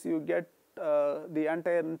 That is, you get the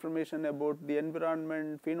entire information about the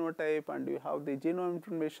environment, phenotype, and you have the genome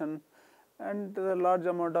information, and a large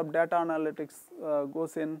amount of data analytics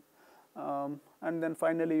goes in, and then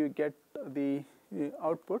finally you get the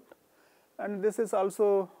output. And this is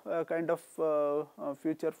also a kind of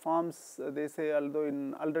future forms, they say, although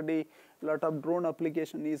in already a lot of drone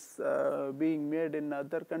application is being made in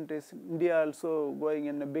other countries, India also going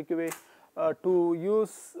in a big way. to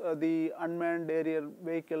use the unmanned aerial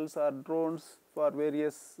vehicles or drones for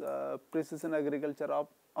various precision agriculture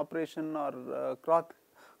operation or crop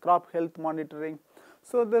health monitoring.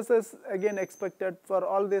 So this is again expected. For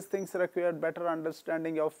all these things required better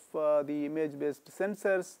understanding of the image based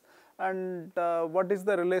sensors and what is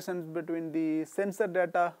the relations between the sensor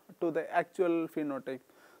data to the actual phenotype.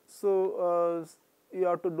 So you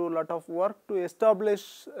have to do a lot of work to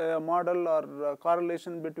establish a model or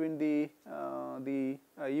correlation between the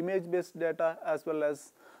image based data as well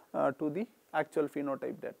as to the actual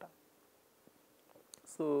phenotype data.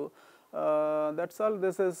 So that's all.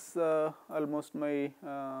 This is almost my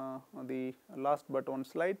the last but one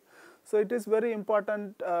slide. So it is very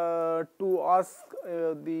important to ask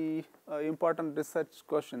the important research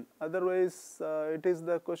question. Otherwise, it is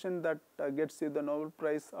the question that gets you the Nobel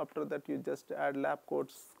Prize. After that, you just add lab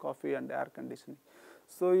coats, coffee, and air conditioning.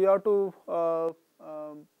 So you have to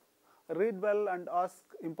read well and ask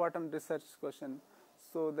important research question.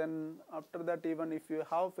 So then after that, even if you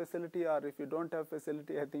have facility or if you don't have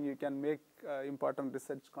facility, I think you can make important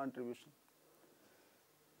research contribution.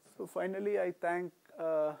 So finally, I thank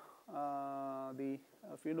the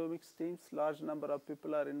Phenomics teams. Large number of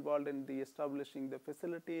people are involved in the establishing the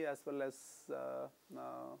facility as well as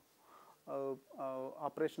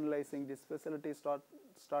operationalizing this facility,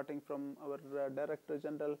 starting from our Director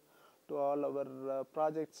General to all our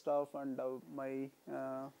project staff and my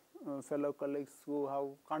fellow colleagues who have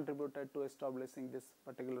contributed to establishing this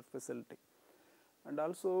particular facility. And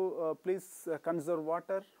also please conserve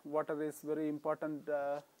water. Water is very important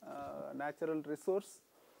natural resource,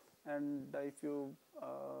 and if you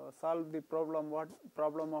solve the problem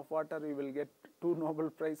of water, you will get 2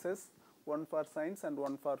 Nobel Prizes, one for science and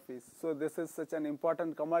one for peace. So this is such an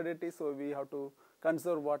important commodity, so we have to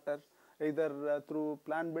conserve water. Either through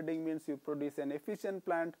plant breeding means you produce an efficient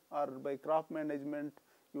plant, or by crop management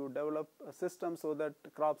you develop a system so that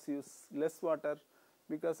crops use less water,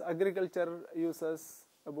 because agriculture uses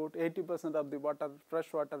about 80% of the water,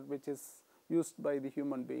 fresh water, which is used by the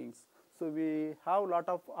human beings. So we have a lot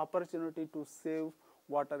of opportunity to save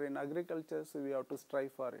water in agriculture, so we have to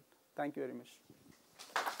strive for it. Thank you very much.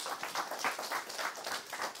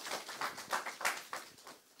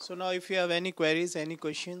 So now if you have any queries, any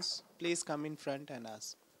questions, please come in front and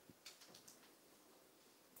ask.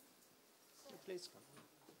 Please come.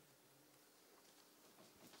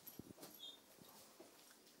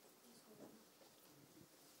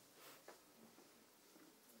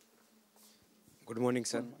 Good morning,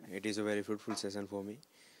 sir. It is a very fruitful session for me.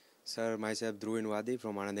 Sir, myself Dhruv Wadi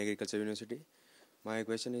from Anand Agriculture University. My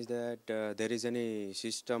question is that there is any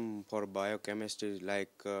system for biochemistry,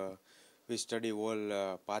 like we study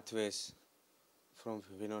all pathways from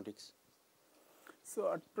phenotypics?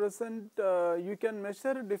 So at present you can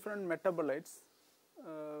measure different metabolites,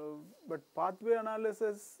 but pathway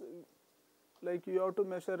analysis, like you have to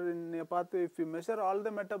measure in a pathway. If you measure all the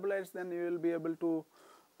metabolites, then you will be able to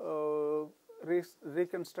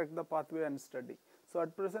reconstruct the pathway and study. So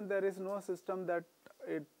at present there is no system that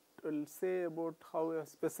it will say about how a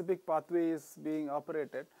specific pathway is being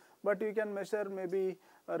operated, but you can measure maybe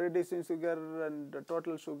reducing sugar and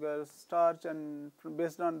total sugar, starch, and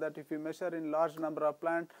based on that, if you measure in large number of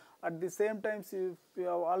plants, at the same time you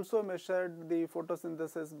have also measured the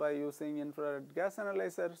photosynthesis by using infrared gas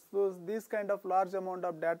analyzers. So these kind of large amount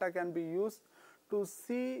of data can be used to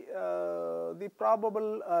see the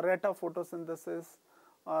probable rate of photosynthesis,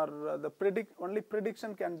 or only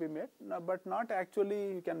prediction can be made, but not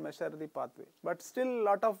actually you can measure the pathway. But still a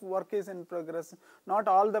lot of work is in progress. Not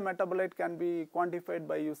all the metabolite can be quantified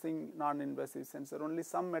by using non-invasive sensor. Only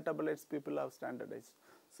some metabolites people have standardized.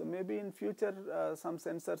 So maybe in future some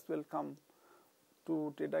sensors will come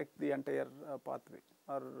to detect the entire pathway,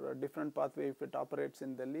 or a different pathway if it operates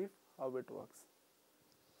in the leaf, how it works.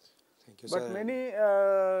 Thank you, But sir. many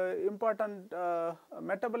important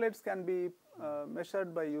metabolites can be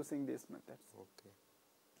measured by using these methods. Okay.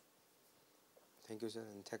 Thank you, sir.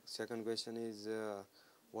 And second question is,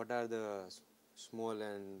 what are the small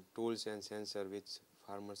and tools and sensor which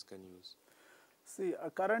farmers can use? See,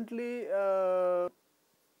 currently the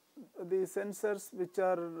sensors which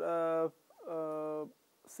are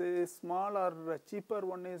say small or cheaper,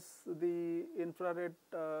 one is the infrared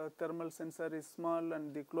thermal sensor is small,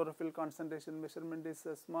 and the chlorophyll concentration measurement is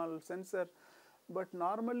a small sensor. But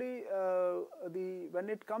normally when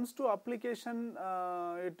it comes to application,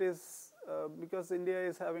 it is because India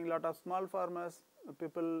is having a lot of small farmers,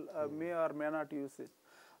 people may or may not use it.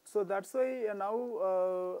 So that's why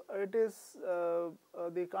now it is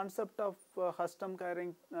the concept of custom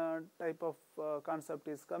carrying type of concept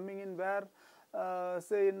is coming in, where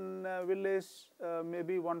say in a village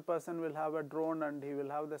maybe one person will have a drone and he will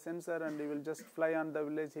have the sensor and he will just fly on the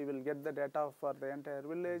village, he will get the data for the entire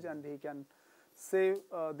village and he can say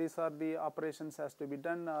these are the operations has to be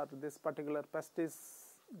done, or this particular pest is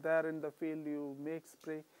there in the field, you make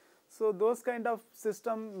spray. So those kind of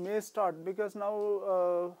system may start, because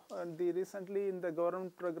now recently in the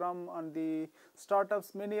government program on the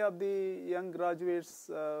startups, many of the young graduates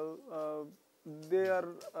they are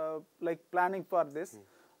like planning for this,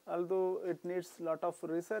 although it needs lot of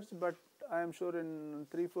research, but I am sure in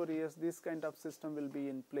 3-4 years this kind of system will be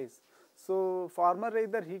in place. So farmer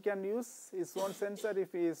either he can use his own sensor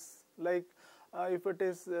if he is like if it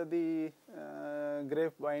is the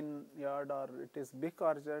grapevine yard or it is big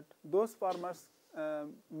orchard, those farmers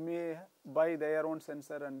may buy their own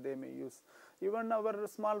sensor and they may use. Even our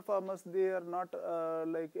small farmers, they are not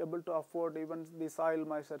like able to afford even the soil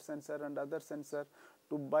moisture sensor and other sensor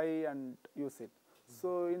to buy and use it.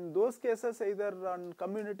 So in those cases, either on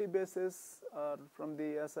community basis or from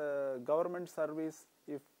the as a government service,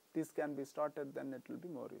 if this can be started, then it will be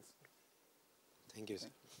more useful. Thank you, sir.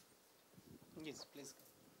 Yes, please.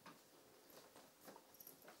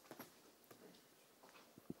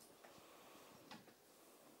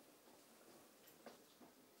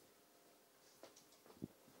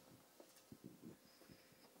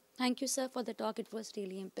 Thank you, sir, for the talk. It was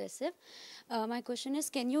really impressive. My question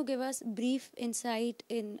is, can you give us brief insight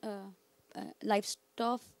in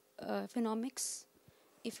livestock phenomics,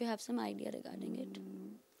 if you have some idea regarding it?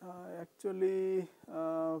 Actually,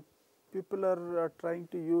 people are trying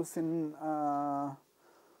to use in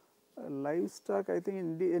livestock. I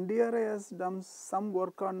think NDRI has done some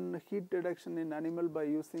work on heat detection in animal by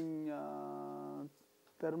using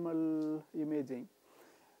thermal imaging.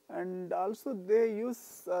 And also they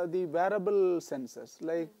use the wearable sensors,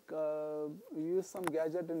 like use some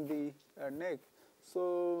gadget in the neck.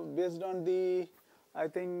 So based on the, I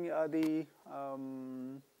think the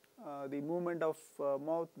movement of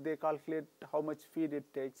mouth, they calculate how much feed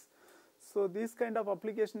it takes. So this kind of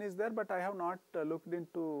application is there, but I have not looked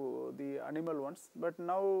into the animal ones. But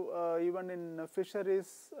now even in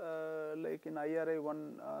fisheries, like in IRI,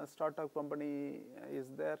 one startup company is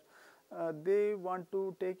there. They want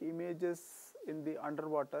to take images in the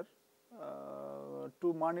underwater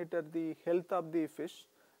to monitor the health of the fish,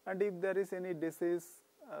 and if there is any disease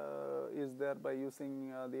is there by using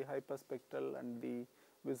the hyperspectral and the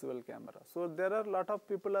visual camera. So there are a lot of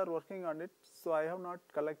people are working on it. So I have not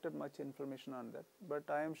collected much information on that, but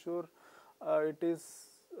I am sure it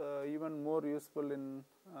is even more useful in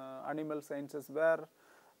animal sciences, where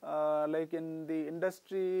like in the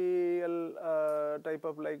industrial type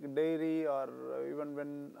of like dairy, or even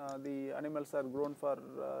when the animals are grown for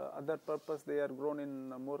other purpose, they are grown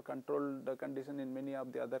in a more controlled condition in many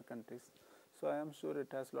of the other countries. So I am sure it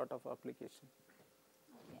has lot of application.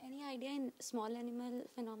 Okay. Any idea in small animal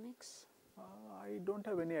phenomics? I don't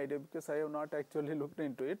have any idea, because I have not actually looked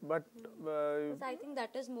into it, but Because I think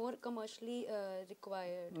that is more commercially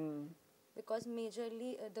required, because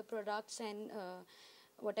majorly the products and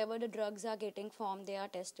whatever the drugs are getting formed, they are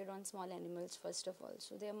tested on small animals first of all.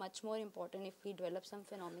 So they are much more important if we develop some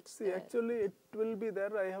phenomics. See, actually it will be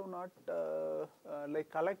there. I have not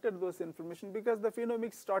like collected those information, because the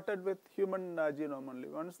phenomics started with human genome only.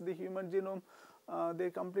 Once the human genome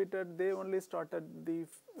they completed, they only started the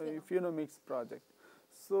phenomics project.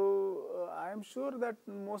 So I am sure that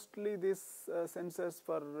mostly these sensors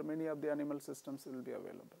for many of the animal systems will be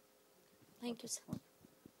available. Thank you, sir.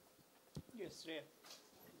 Yes, Ray.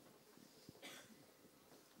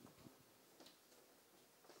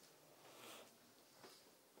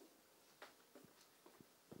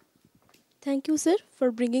 Thank you, sir,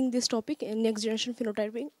 for bringing this topic in next generation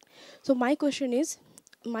phenotyping. So my question is,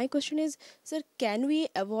 sir, can we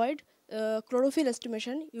avoid chlorophyll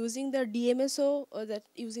estimation using the DMSO, or that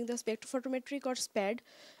using the spectrophotometric or SPAD,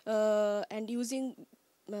 and using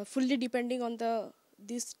fully depending on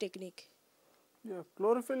this technique? Yeah,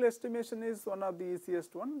 chlorophyll estimation is one of the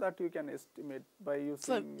easiest one that you can estimate by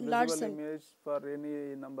using visual image for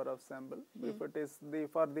any number of sample. If it is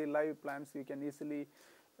for the live plants, you can easily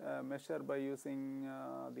measure by using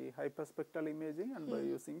the hyperspectral imaging and by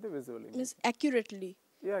using the visual imaging. Means accurately.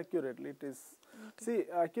 Yeah, accurately it is. See,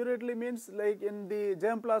 accurately means like in the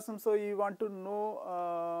germplasm, so you want to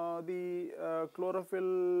know the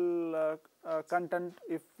chlorophyll content.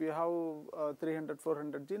 If you have 300,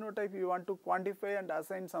 400 genotype, you want to quantify and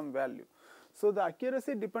assign some value. So the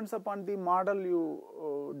accuracy depends upon the model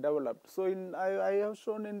you developed. So I have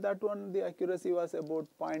shown in that one the accuracy was about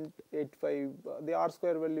 0.85, the R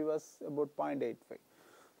square value was about 0.85.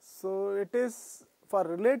 So it is for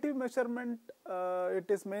relative measurement, it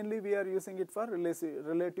is mainly we are using it for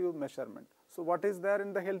relative measurement. So what is there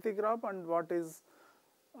in the healthy crop and what is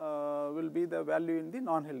will be the value in the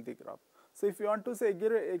non-healthy crop. So if you want to say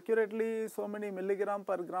accurately so many milligram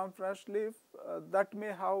per gram fresh leaf, that may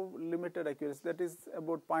have limited accuracy, that is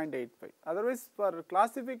about 0.85. Otherwise for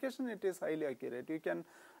classification it is highly accurate. You can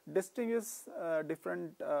distinguish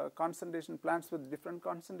different concentration plants with different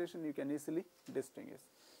concentration, you can easily distinguish.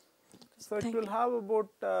 So it will have about,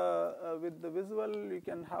 with the visual you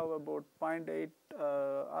can have about 0.8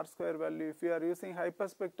 R square value. If you are using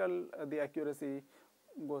hyperspectral, the accuracy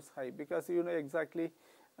goes high because you know exactly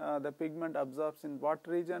the pigment absorbs in what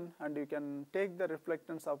region, and you can take the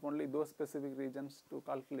reflectance of only those specific regions to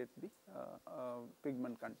calculate the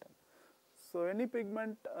pigment content. So any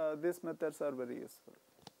pigment, these methods are very useful.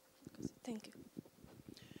 Thank you.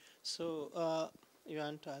 So you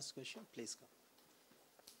want to ask a question? Please come.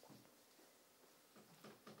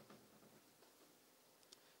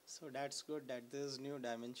 So that's good that there's new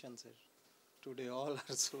dimensions here. Today all are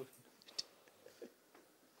so.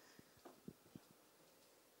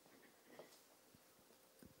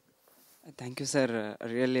 Thank you, sir.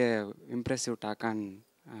 Really impressive talk on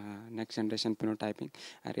next generation phenotyping.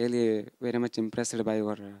 I really very much impressed by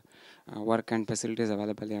your work and facilities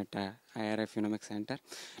available at IRI Phenomics Center.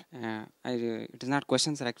 It is not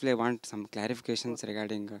questions, sir. Actually, I want some clarifications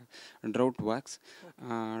regarding drought works.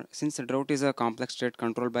 Since the drought is a complex state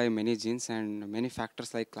controlled by many genes and many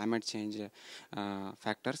factors like climate change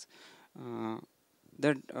factors,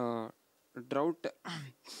 that drought,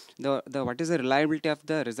 what is the reliability of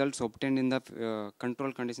the results obtained in the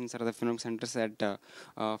control conditions or the Phenomics centers at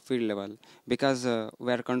field level? Because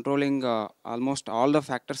we are controlling almost all the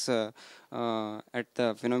factors at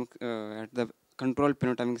the control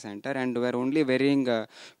phenotyping center, and we are only varying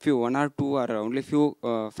few, one or two or only few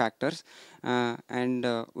factors, and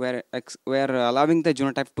we are allowing the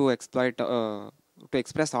genotype to exploit to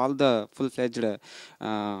express all the full-fledged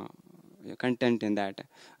content in that.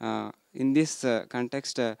 In this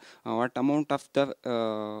context, what amount of the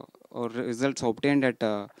or results obtained at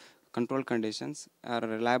control conditions are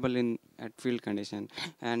reliable in at field condition,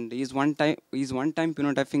 and is one time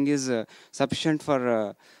phenotyping is sufficient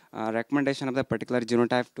for recommendation of the particular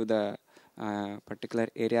genotype to the particular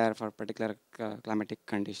area for particular climatic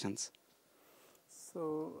conditions?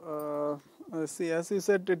 So see, as you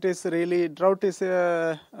said, it is really, drought is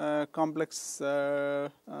a complex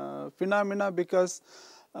phenomena because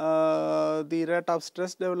the rate of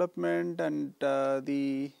stress development and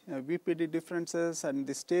the VPD differences and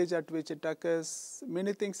the stage at which it occurs,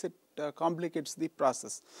 many things it complicates the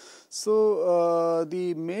process. So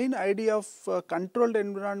the main idea of controlled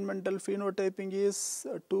environmental phenotyping is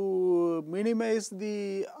to minimize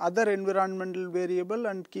the other environmental variable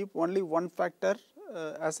and keep only one factor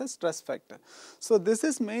as a stress factor. So this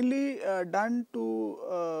is mainly done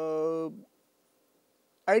to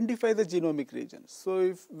identify the genomic region. So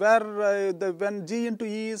if when G into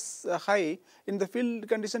E is high in the field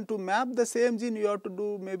condition, to map the same gene you have to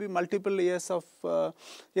do maybe multiple years of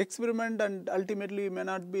experiment, and ultimately you may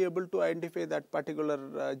not be able to identify that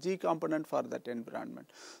particular G component for that environment.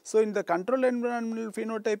 So in the control environmental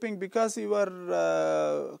phenotyping, because you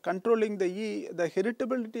are controlling the E, the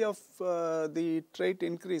heritability of the trait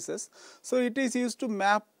increases, so it is used to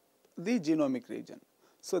map the genomic region.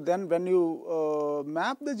 So then when you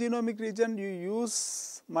map the genomic region, you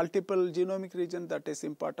use multiple genomic region, that is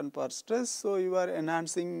important for stress. So you are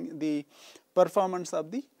enhancing the performance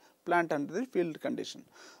of the plant under the field condition.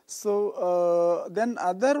 So then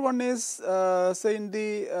other one is, say in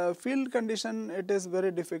the field condition, it is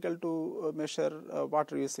very difficult to measure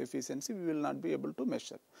water use efficiency. We will not be able to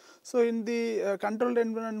measure. So in the controlled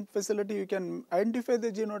environment facility, you can identify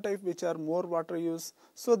the genotype which are more water use.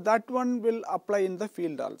 So that one will apply in the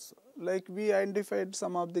field also. Like we identified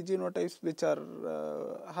some of the genotypes which are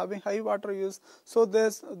having high water use, so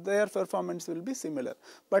their performance will be similar.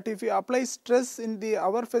 But if you apply stress in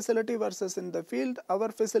our facility versus in the field,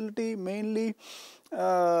 our facility mainly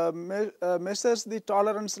measures the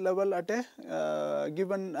tolerance level at a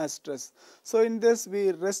given stress. So in this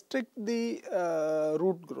we restrict the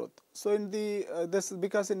root growth. So in the this is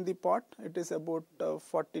because in the pot it is about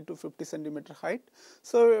 40 to 50 centimeter height.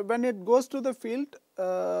 So when it goes to the field,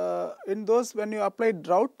 in those when you apply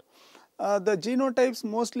drought, the genotypes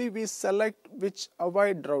mostly we select which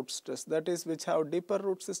avoid drought stress, that is which have deeper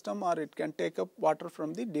root system, or it can take up water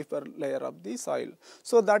from the deeper layer of the soil.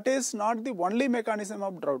 So that is not the only mechanism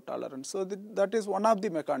of drought tolerance. So that is one of the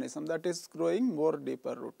mechanism, that is growing more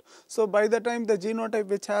deeper root. So by the time the genotype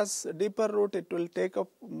which has deeper root, it will take up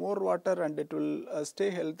more water and it will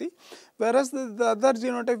stay healthy, whereas the other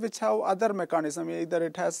genotype which have other mechanism, either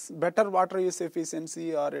it has better water use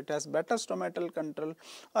efficiency, or it has better stomatal control,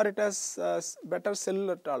 or it has better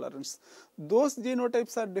cellular tolerance. Those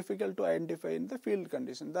genotypes are difficult to identify in the field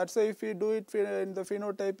condition. That's why if you do it in the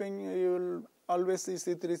phenotyping, you will always see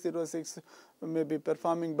C306 may be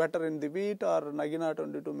performing better in the wheat, or Nagina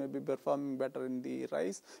 22 may be performing better in the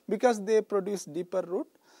rice, because they produce deeper root,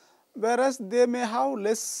 whereas they may have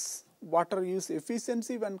less water use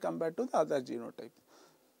efficiency when compared to the other genotypes.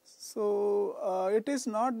 So it is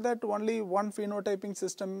not that only one phenotyping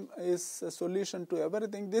system is a solution to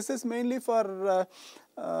everything. This is mainly for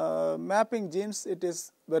mapping genes. It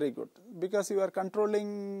is very good because you are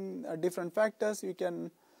controlling different factors. You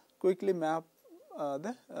can quickly map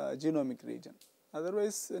the genomic region.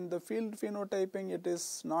 Otherwise, in the field phenotyping, it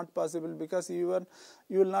is not possible because you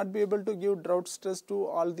will not be able to give drought stress to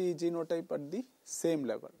all the genotype at the same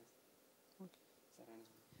level.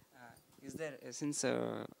 Is there, since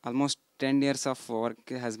almost 10 years of work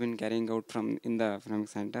has been carrying out in the Phenomics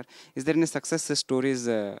Center, is there any success stories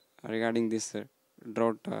regarding this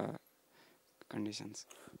drought conditions?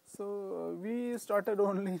 So we started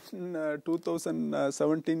only in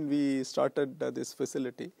 2017. We started this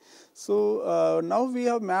facility. So now we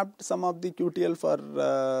have mapped some of the QTL for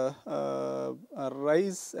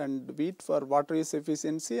rice and wheat for water use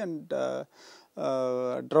efficiency and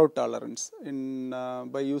drought tolerance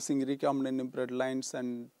by using recombinant inbred lines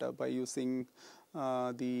and by using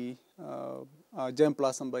the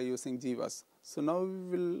germplasm by using GWAS. So now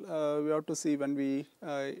we have to see when we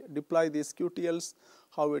deploy these QTLs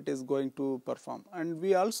how it is going to perform. And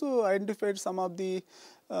we also identified some of the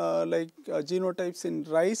genotypes in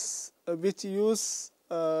rice which use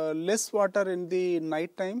less water in the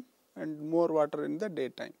night time and more water in the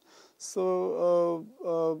daytime. So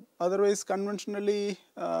otherwise conventionally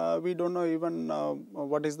we don't know even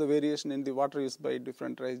what is the variation in the water use by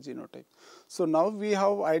different rice genotype. So now we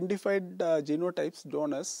have identified genotypes,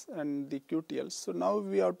 donors and the QTLs. So now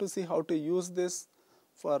we have to see how to use this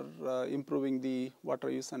for improving the water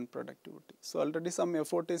use and productivity. So already some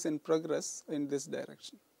effort is in progress in this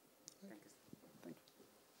direction. Thank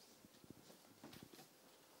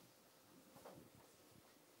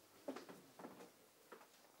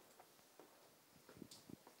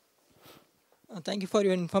you. Thank you for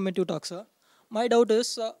your informative talk, sir. My doubt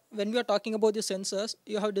is, when we are talking about the sensors,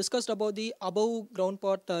 you have discussed about the above ground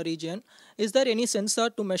pot region. Is there any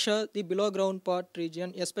sensor to measure the below ground pot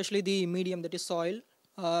region, especially the medium, that is soil,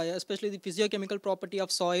 especially the physiochemical property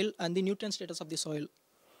of soil and the nutrient status of the soil?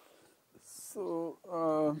 So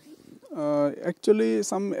actually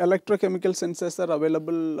some electrochemical sensors are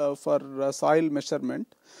available for soil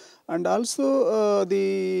measurement. And also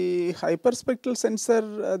the hyperspectral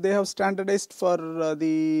sensor they have standardized for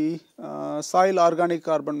the soil organic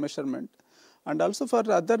carbon measurement, and also for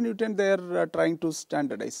other nutrient they are trying to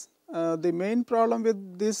standardize. The main problem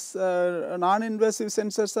with this non-invasive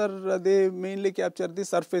sensors are they mainly capture the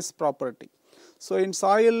surface property. So in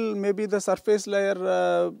soil maybe the surface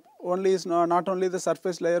layer only is not only the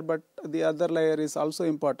surface layer but the other layer is also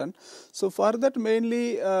important. So for that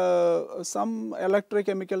mainly some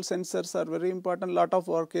electrochemical sensors are very important. Lot of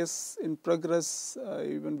work is in progress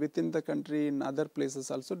even within the country, in other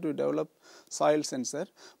places also, to develop soil sensor.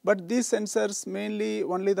 But these sensors mainly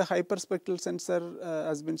only the hyperspectral sensor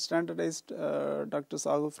has been standardized. Dr.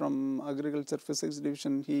 Sahu from Agriculture Physics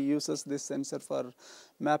Division, he uses this sensor for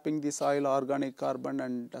mapping the soil organic carbon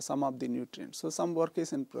and some of the nutrients. So some work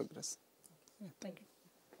is in progress. Yeah, thank you.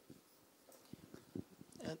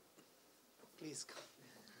 Please go.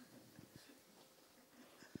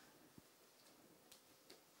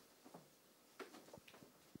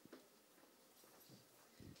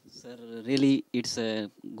 Sir, really it's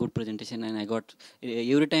a good presentation, and I got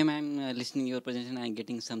every time I'm listening your presentation I'm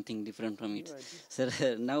getting something different from it. Right.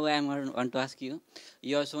 Sir, now I want to ask you,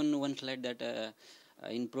 you have shown one slide that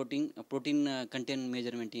in protein content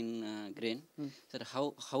measurement in grain. Sir,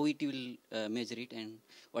 how it will measure it, and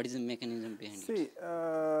what is the mechanism behind it? See,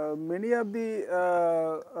 many of the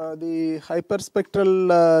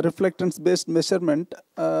hyperspectral reflectance based measurement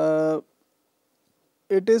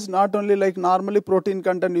it is not only like normally protein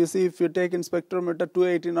content. You see, if you take in spectrometer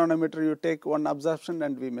 280 nanometer, you take one absorption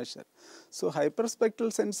and we measure. So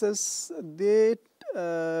hyperspectral sensors, they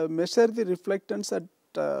measure the reflectance at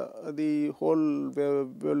the whole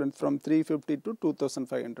wavelength from 350 to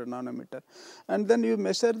 2500 nanometer, and then you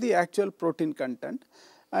measure the actual protein content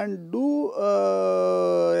and do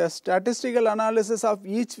a statistical analysis of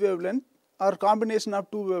each wavelength or combination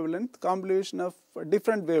of two wavelengths, combination of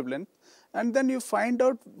different wavelength, and then you find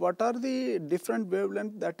out what are the different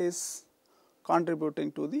wavelength that is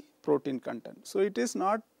contributing to the protein content. So it is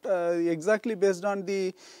not exactly based on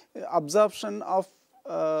the absorption of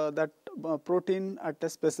that protein at a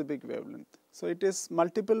specific wavelength. So it is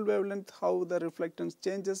multiple wavelength how the reflectance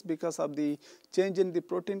changes because of the change in the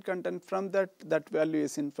protein content. From that value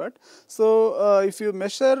is inferred. So if you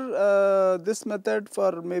measure this method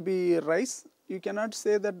for maybe rice, you cannot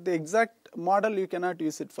say that the exact model you cannot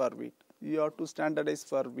use it for wheat. You have to standardize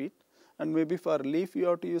for wheat, and maybe for leaf you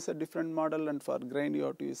have to use a different model, and for grain you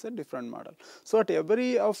have to use a different model. So at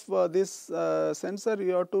every of this sensor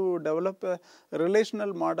you have to develop a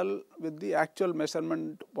relational model with the actual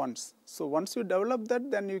measurement once. So once you develop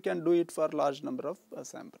that, then you can do it for large number of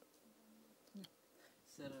sample.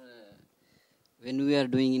 Sir, when we are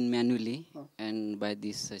doing in manually and by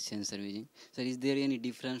this sensor using, sir, is there any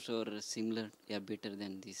difference or similar, better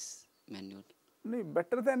than this manual? No,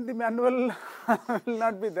 better than the manual will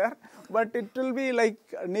not be there, but it will be like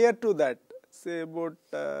near to that. Say about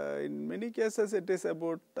in many cases it is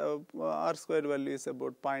about R square value is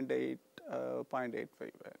about 0.8, 0.85.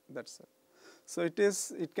 That's it. So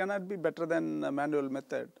it cannot be better than a manual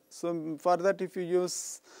method. So for that, if you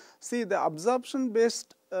use, see, the absorption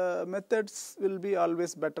based methods will be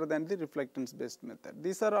always better than the reflectance based method.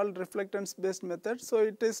 These are all reflectance based methods. So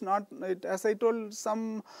it is not, as I told,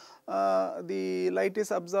 some the light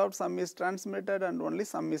is absorbed, some is transmitted, and only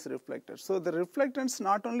some is reflected. So the reflectance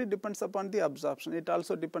not only depends upon the absorption, it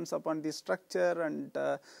also depends upon the structure and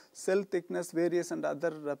cell thickness, various and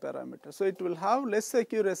other parameters. So it will have less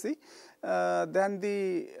accuracy than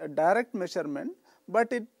the direct measurement,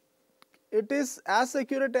 but it is as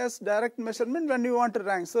accurate as direct measurement when you want to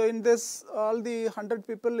rank. So in this, all the 100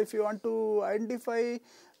 people, if you want to identify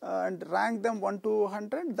and rank them 1 to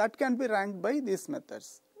 100, that can be ranked by these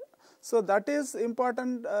methods. So that is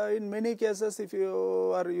important in many cases if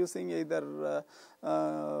you are using either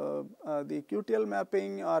the QTL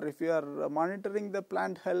mapping, or if you are monitoring the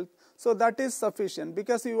plant health. So that is sufficient,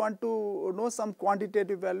 because you want to know some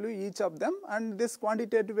quantitative value each of them, and this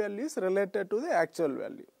quantitative value is related to the actual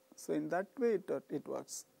value. So in that way it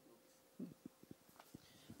works.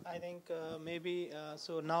 I think maybe,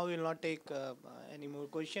 so now we will not take any more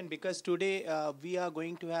question, because today we are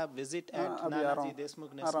going to have visit at Nanaji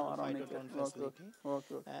Deshmukh National Phytoton facility.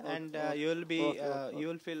 And you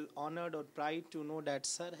will feel honored or pride to know that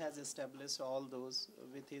sir has established all those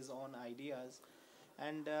with his own ideas.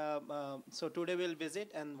 And so today we'll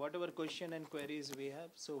visit, and whatever question and queries we have,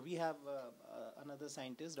 so we have another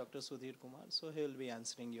scientist, Dr. Sudhir Kumar, so he will be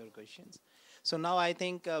answering your questions. So now I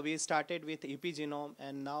think we started with epigenome,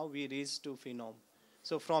 and now we reached to phenome.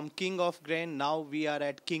 So from king of grain, now we are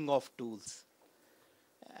at king of tools.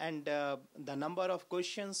 And the number of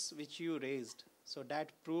questions which you raised, so that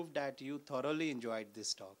proved that you thoroughly enjoyed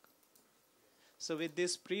this talk. So with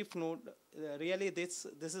this brief note, really this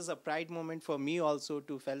is a pride moment for me also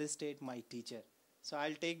to felicitate my teacher. So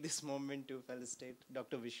I'll take this moment to felicitate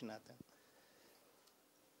Dr. Viswanathan.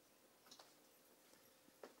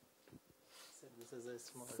 So this is a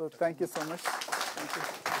small. So thank you so much. Thank you.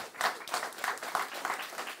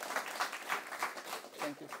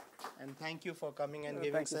 Thank you. And thank you for coming and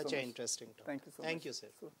giving such an interesting talk. Thank you so much. Thank you, sir.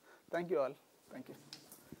 So, thank you all. Thank you.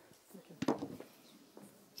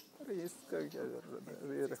 अरे इसका क्या जरूरत है?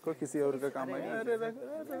 ये रखो, किसी और का काम है. अरे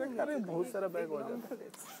बहुत सारा बैग हो जाता है.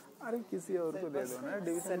 अरे किसी और को दे दो ना.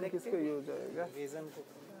 डिवीजन में किसको यूज होएगा?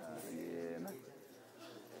 ये ना.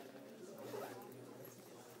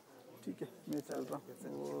 ठीक है, मैं चल रहा हूँ.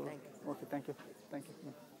 Okay, thank you.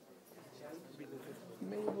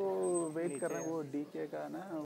 मैं वो वेट कर रहा हूँ, वो डीके का ना.